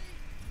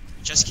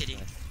 Just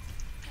kidding.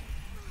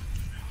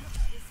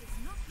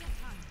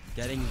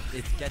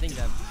 It's getting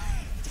them.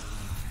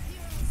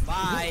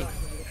 Bye.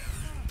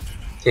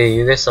 Okay,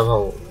 you guys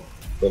somehow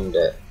win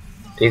that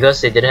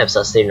because they didn't have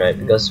sustain, right?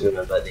 Because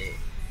remember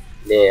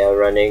they are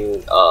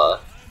running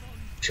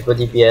triple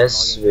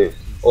DPS with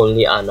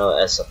only Ana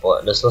as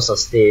support. There's no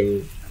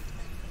sustain,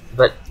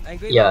 but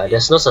yeah,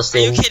 there's no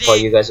sustain for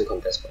you guys to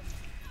contest point.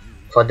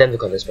 For them to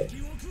contest point.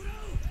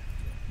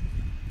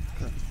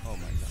 Oh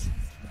my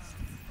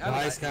god.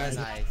 Nice, guys.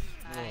 Nice.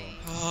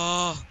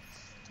 Oh.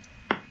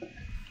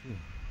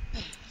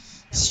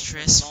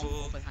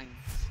 Stressful.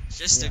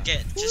 Just to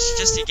get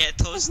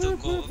those to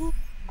go.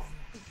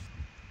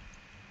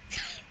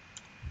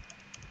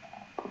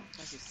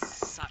 Because you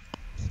suck.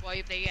 What are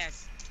you playing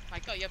as? My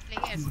god, you're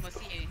playing as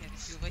Mercy and you have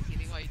silver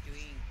healing. What are you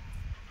doing?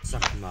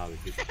 Suck him out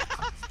with it.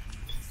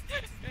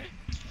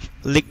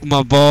 Lick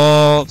my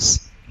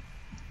balls.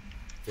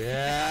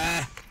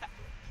 Yeah.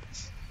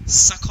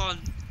 Suck on.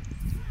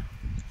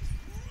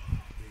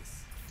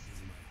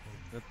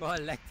 We're all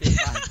elected.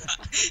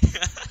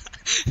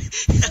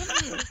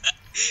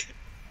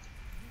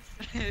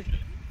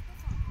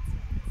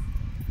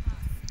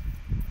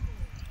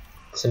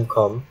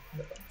 Simcom.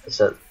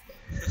 So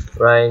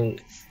Ryan.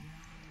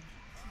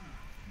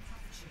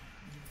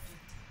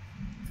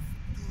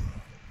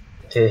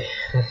 Okay,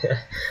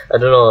 I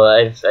don't know.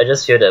 I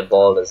just feel that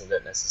ball isn't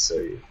that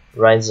necessary.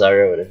 Ryan's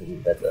Zarya would have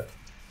been better.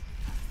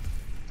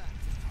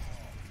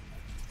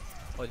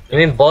 I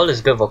mean, ball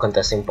is good for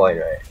contesting point,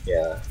 right?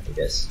 Yeah, I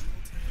guess.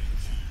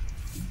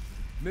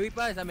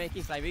 Reapers are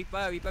making fly.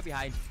 Reaper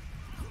behind.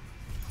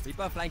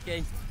 Reaper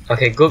flanking.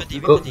 Okay, good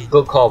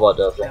call about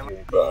the flanking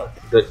Reaper.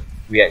 Good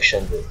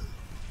reaction to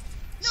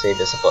save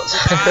the supports.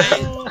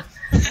 No!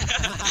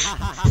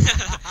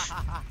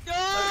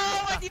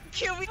 Why did you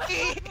kill me?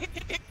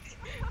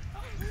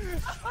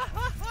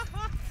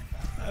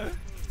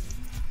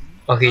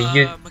 Okay,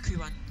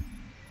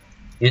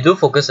 you do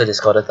focus the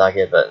discorded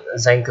target, but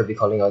Zhang could be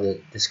calling out the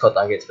discord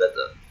targets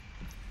better.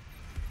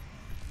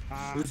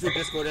 We should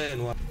just go there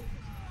and what?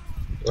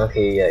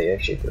 Okay, yeah, you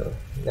actually do.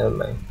 Never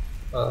mind.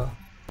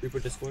 Reaper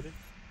discorded?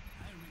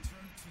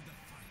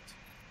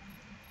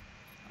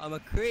 I'm a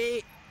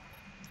creep.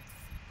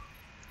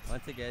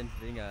 Once again,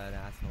 being an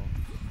asshole.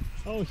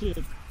 Oh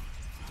shit.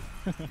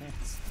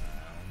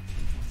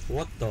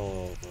 What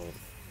the?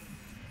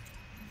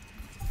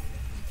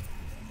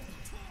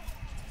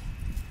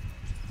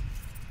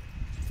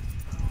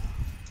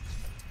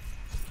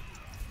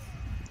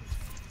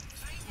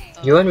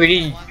 You weren't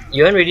really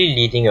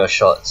leading your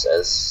shots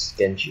as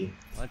Genji.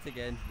 Once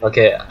again.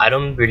 Okay, I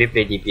don't really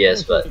play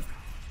DPS, but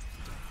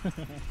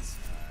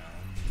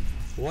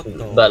What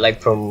the? but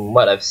like from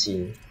what I've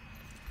seen,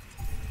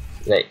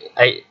 like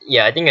I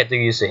think I took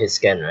used to hit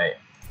scan, right?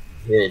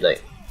 Really,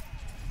 like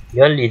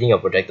you aren't leading your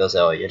projectiles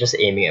at all. You're just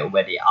aiming at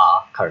where they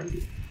are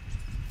currently.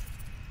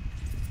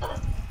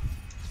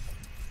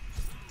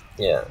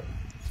 Yeah.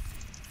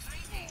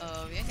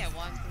 We only have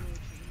 1,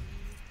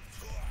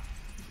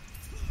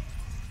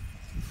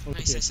 2, 3.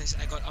 Nice.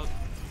 I got out.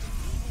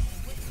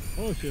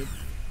 Oh shit.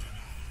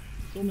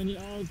 So many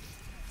outs.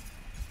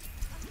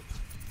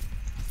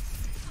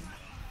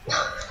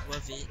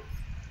 Worth it.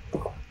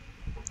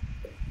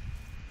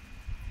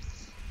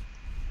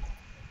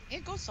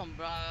 It goes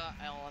Sombra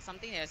or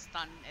something that's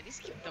stun. At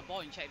least keep the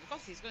ball in check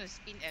because he's gonna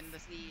spin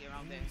endlessly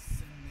around there.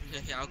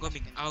 Okay, I'll go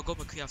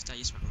McCree after I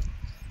use my ult.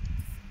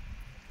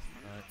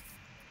 Alright.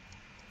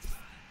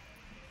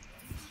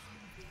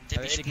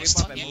 Damage Ready, boost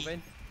group to up and me. move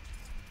in.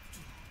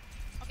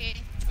 Okay,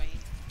 I'm going.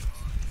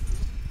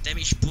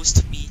 Damage boost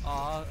to me.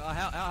 Oh,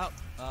 help.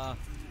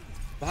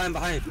 Behind.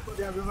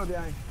 River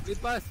behind.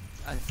 Reapers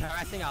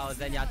harassing our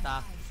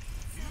Zenyatta.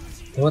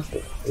 What the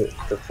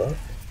fuck?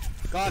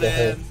 Got The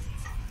hell? him.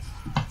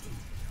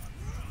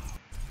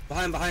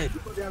 Behind.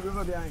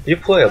 River behind. Did you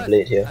pull your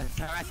blade here?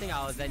 Harassing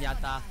our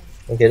Zenyatta.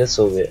 Okay, that's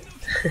so weird.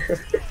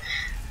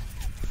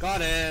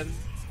 Got him.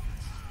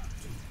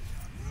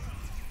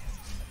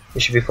 You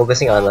should be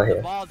focusing Ana The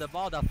here. ball, the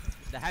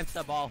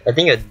hamster ball. I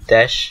think your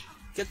dash,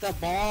 Get the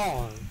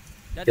ball.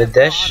 Get your the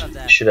ball dash out of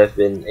there. should have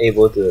been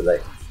able to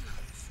like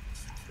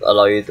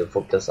allow you to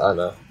focus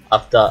Ana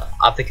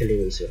after killing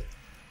Lucio.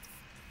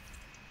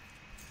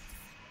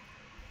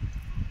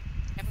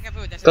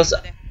 Careful, there's a Because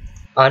Reaper there.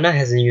 Ana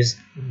hasn't used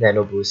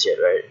Nano Boost yet,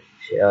 right?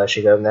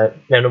 She got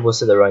Nano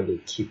Boosted around to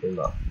keep him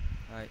up.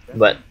 Alright.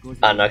 But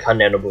Ana can't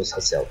Nano Boost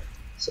herself.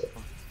 So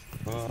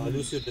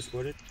Lucio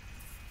discorded.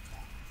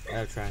 I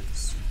have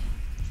trance.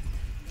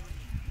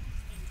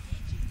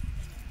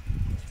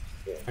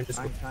 I just.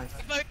 Reaper!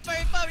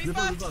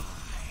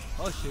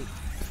 Oh shoot.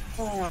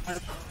 Oh, I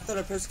thought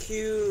I pressed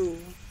Q.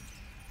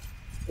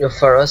 your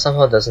Farah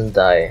somehow doesn't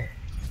die.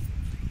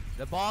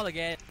 The ball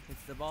again.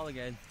 It's the ball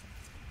again.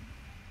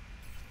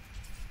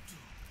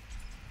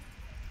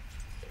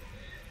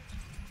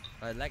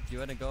 Alright, Lek, do you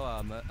wanna go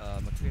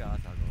McCree or I'll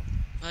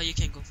go? You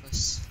can go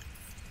first.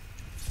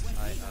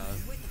 Alright,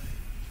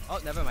 oh,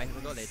 never mind,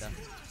 we'll go later.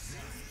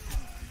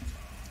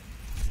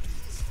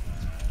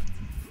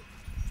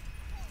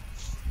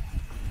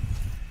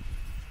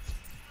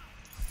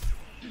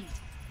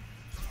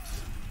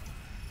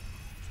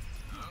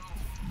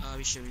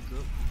 We should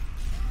regroup.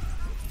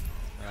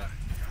 Alright.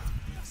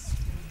 Yes.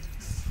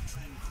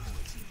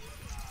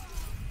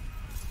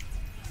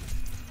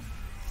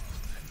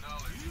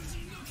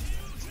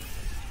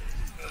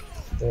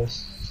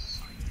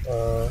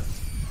 Okay.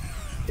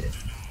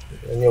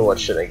 Let me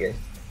watch it again.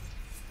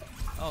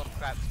 Oh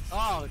crap.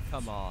 Oh,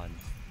 come on.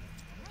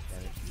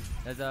 Damn it.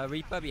 There's a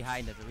Reaper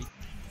behind, there's a Reaper.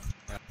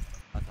 Alright,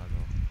 I'll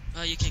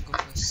go. You can go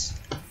first.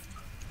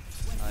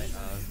 Alright,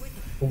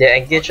 They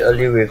engage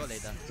early go with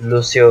later.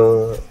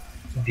 Lucio,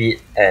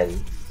 Beat,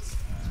 and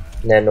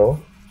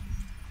Nano.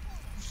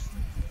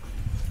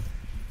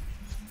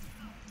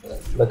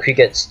 McCree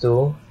gets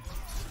 2.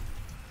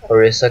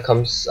 Orisa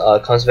comes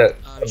back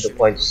from the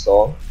point to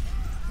stall.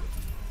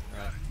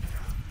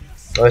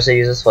 Orisa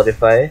uses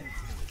Fortify.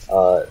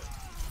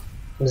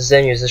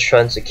 Zen uses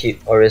Trance to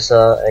keep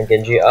Orisa and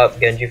Genji up.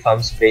 Genji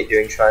farms Blade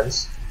during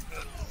Trance.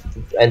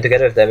 And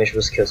together with damage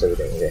boost kills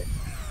everything. Okay.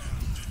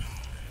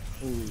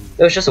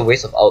 It was just a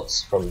waste of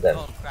outs from them.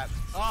 Oh crap.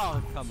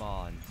 Oh, come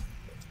on.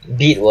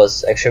 Beat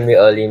was extremely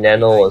early,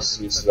 Nano was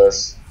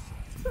useless.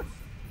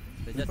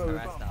 They just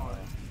harassed that one.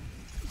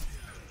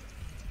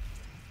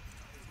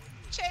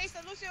 Chase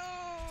the Lucio!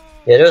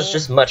 Yeah, there was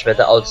just much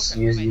better outs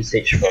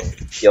usage from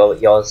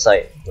your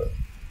side.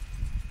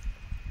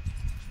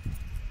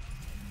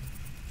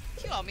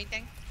 Kill our main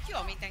tank.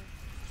 I'm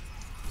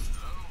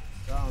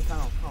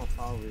kind of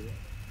far away.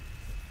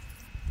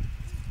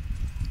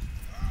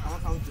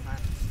 Come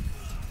behind.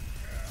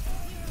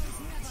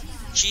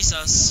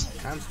 Jesus.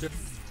 Hamster.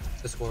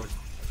 Discord.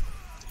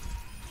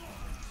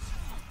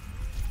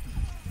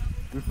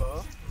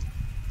 Reaper.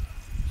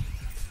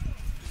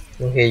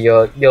 Okay,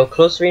 your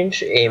close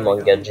range aim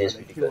on Genji is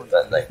pretty good,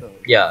 but like,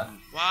 yeah,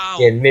 Wow.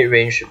 mid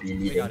range should be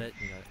We got leading it,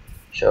 we got it.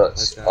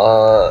 shots.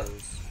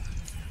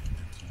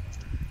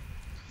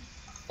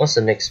 What's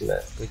the next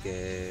map? Good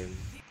game.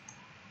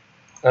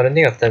 I don't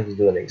think I have time to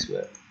do a next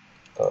map.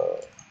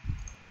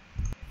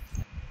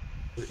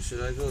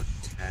 Should I go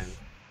tank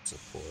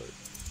support?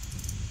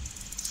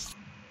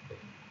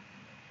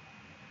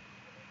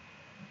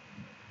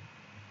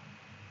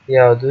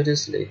 Yeah, I'll do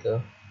this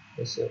later.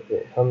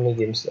 Wait, how many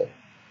games left?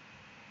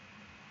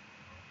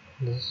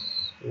 This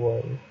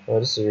one. Oh,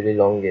 this is a really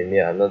long game.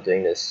 Yeah, I'm not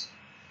doing this.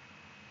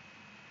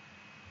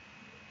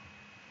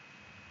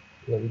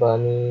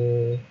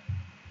 Lambani.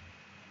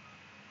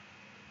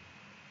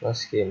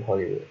 Last game,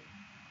 Hollywood.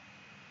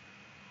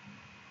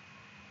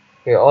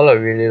 Okay, all are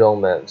really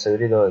long maps. I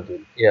really don't want to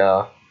do.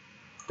 Yeah,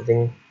 I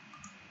think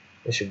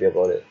this should be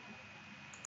about it.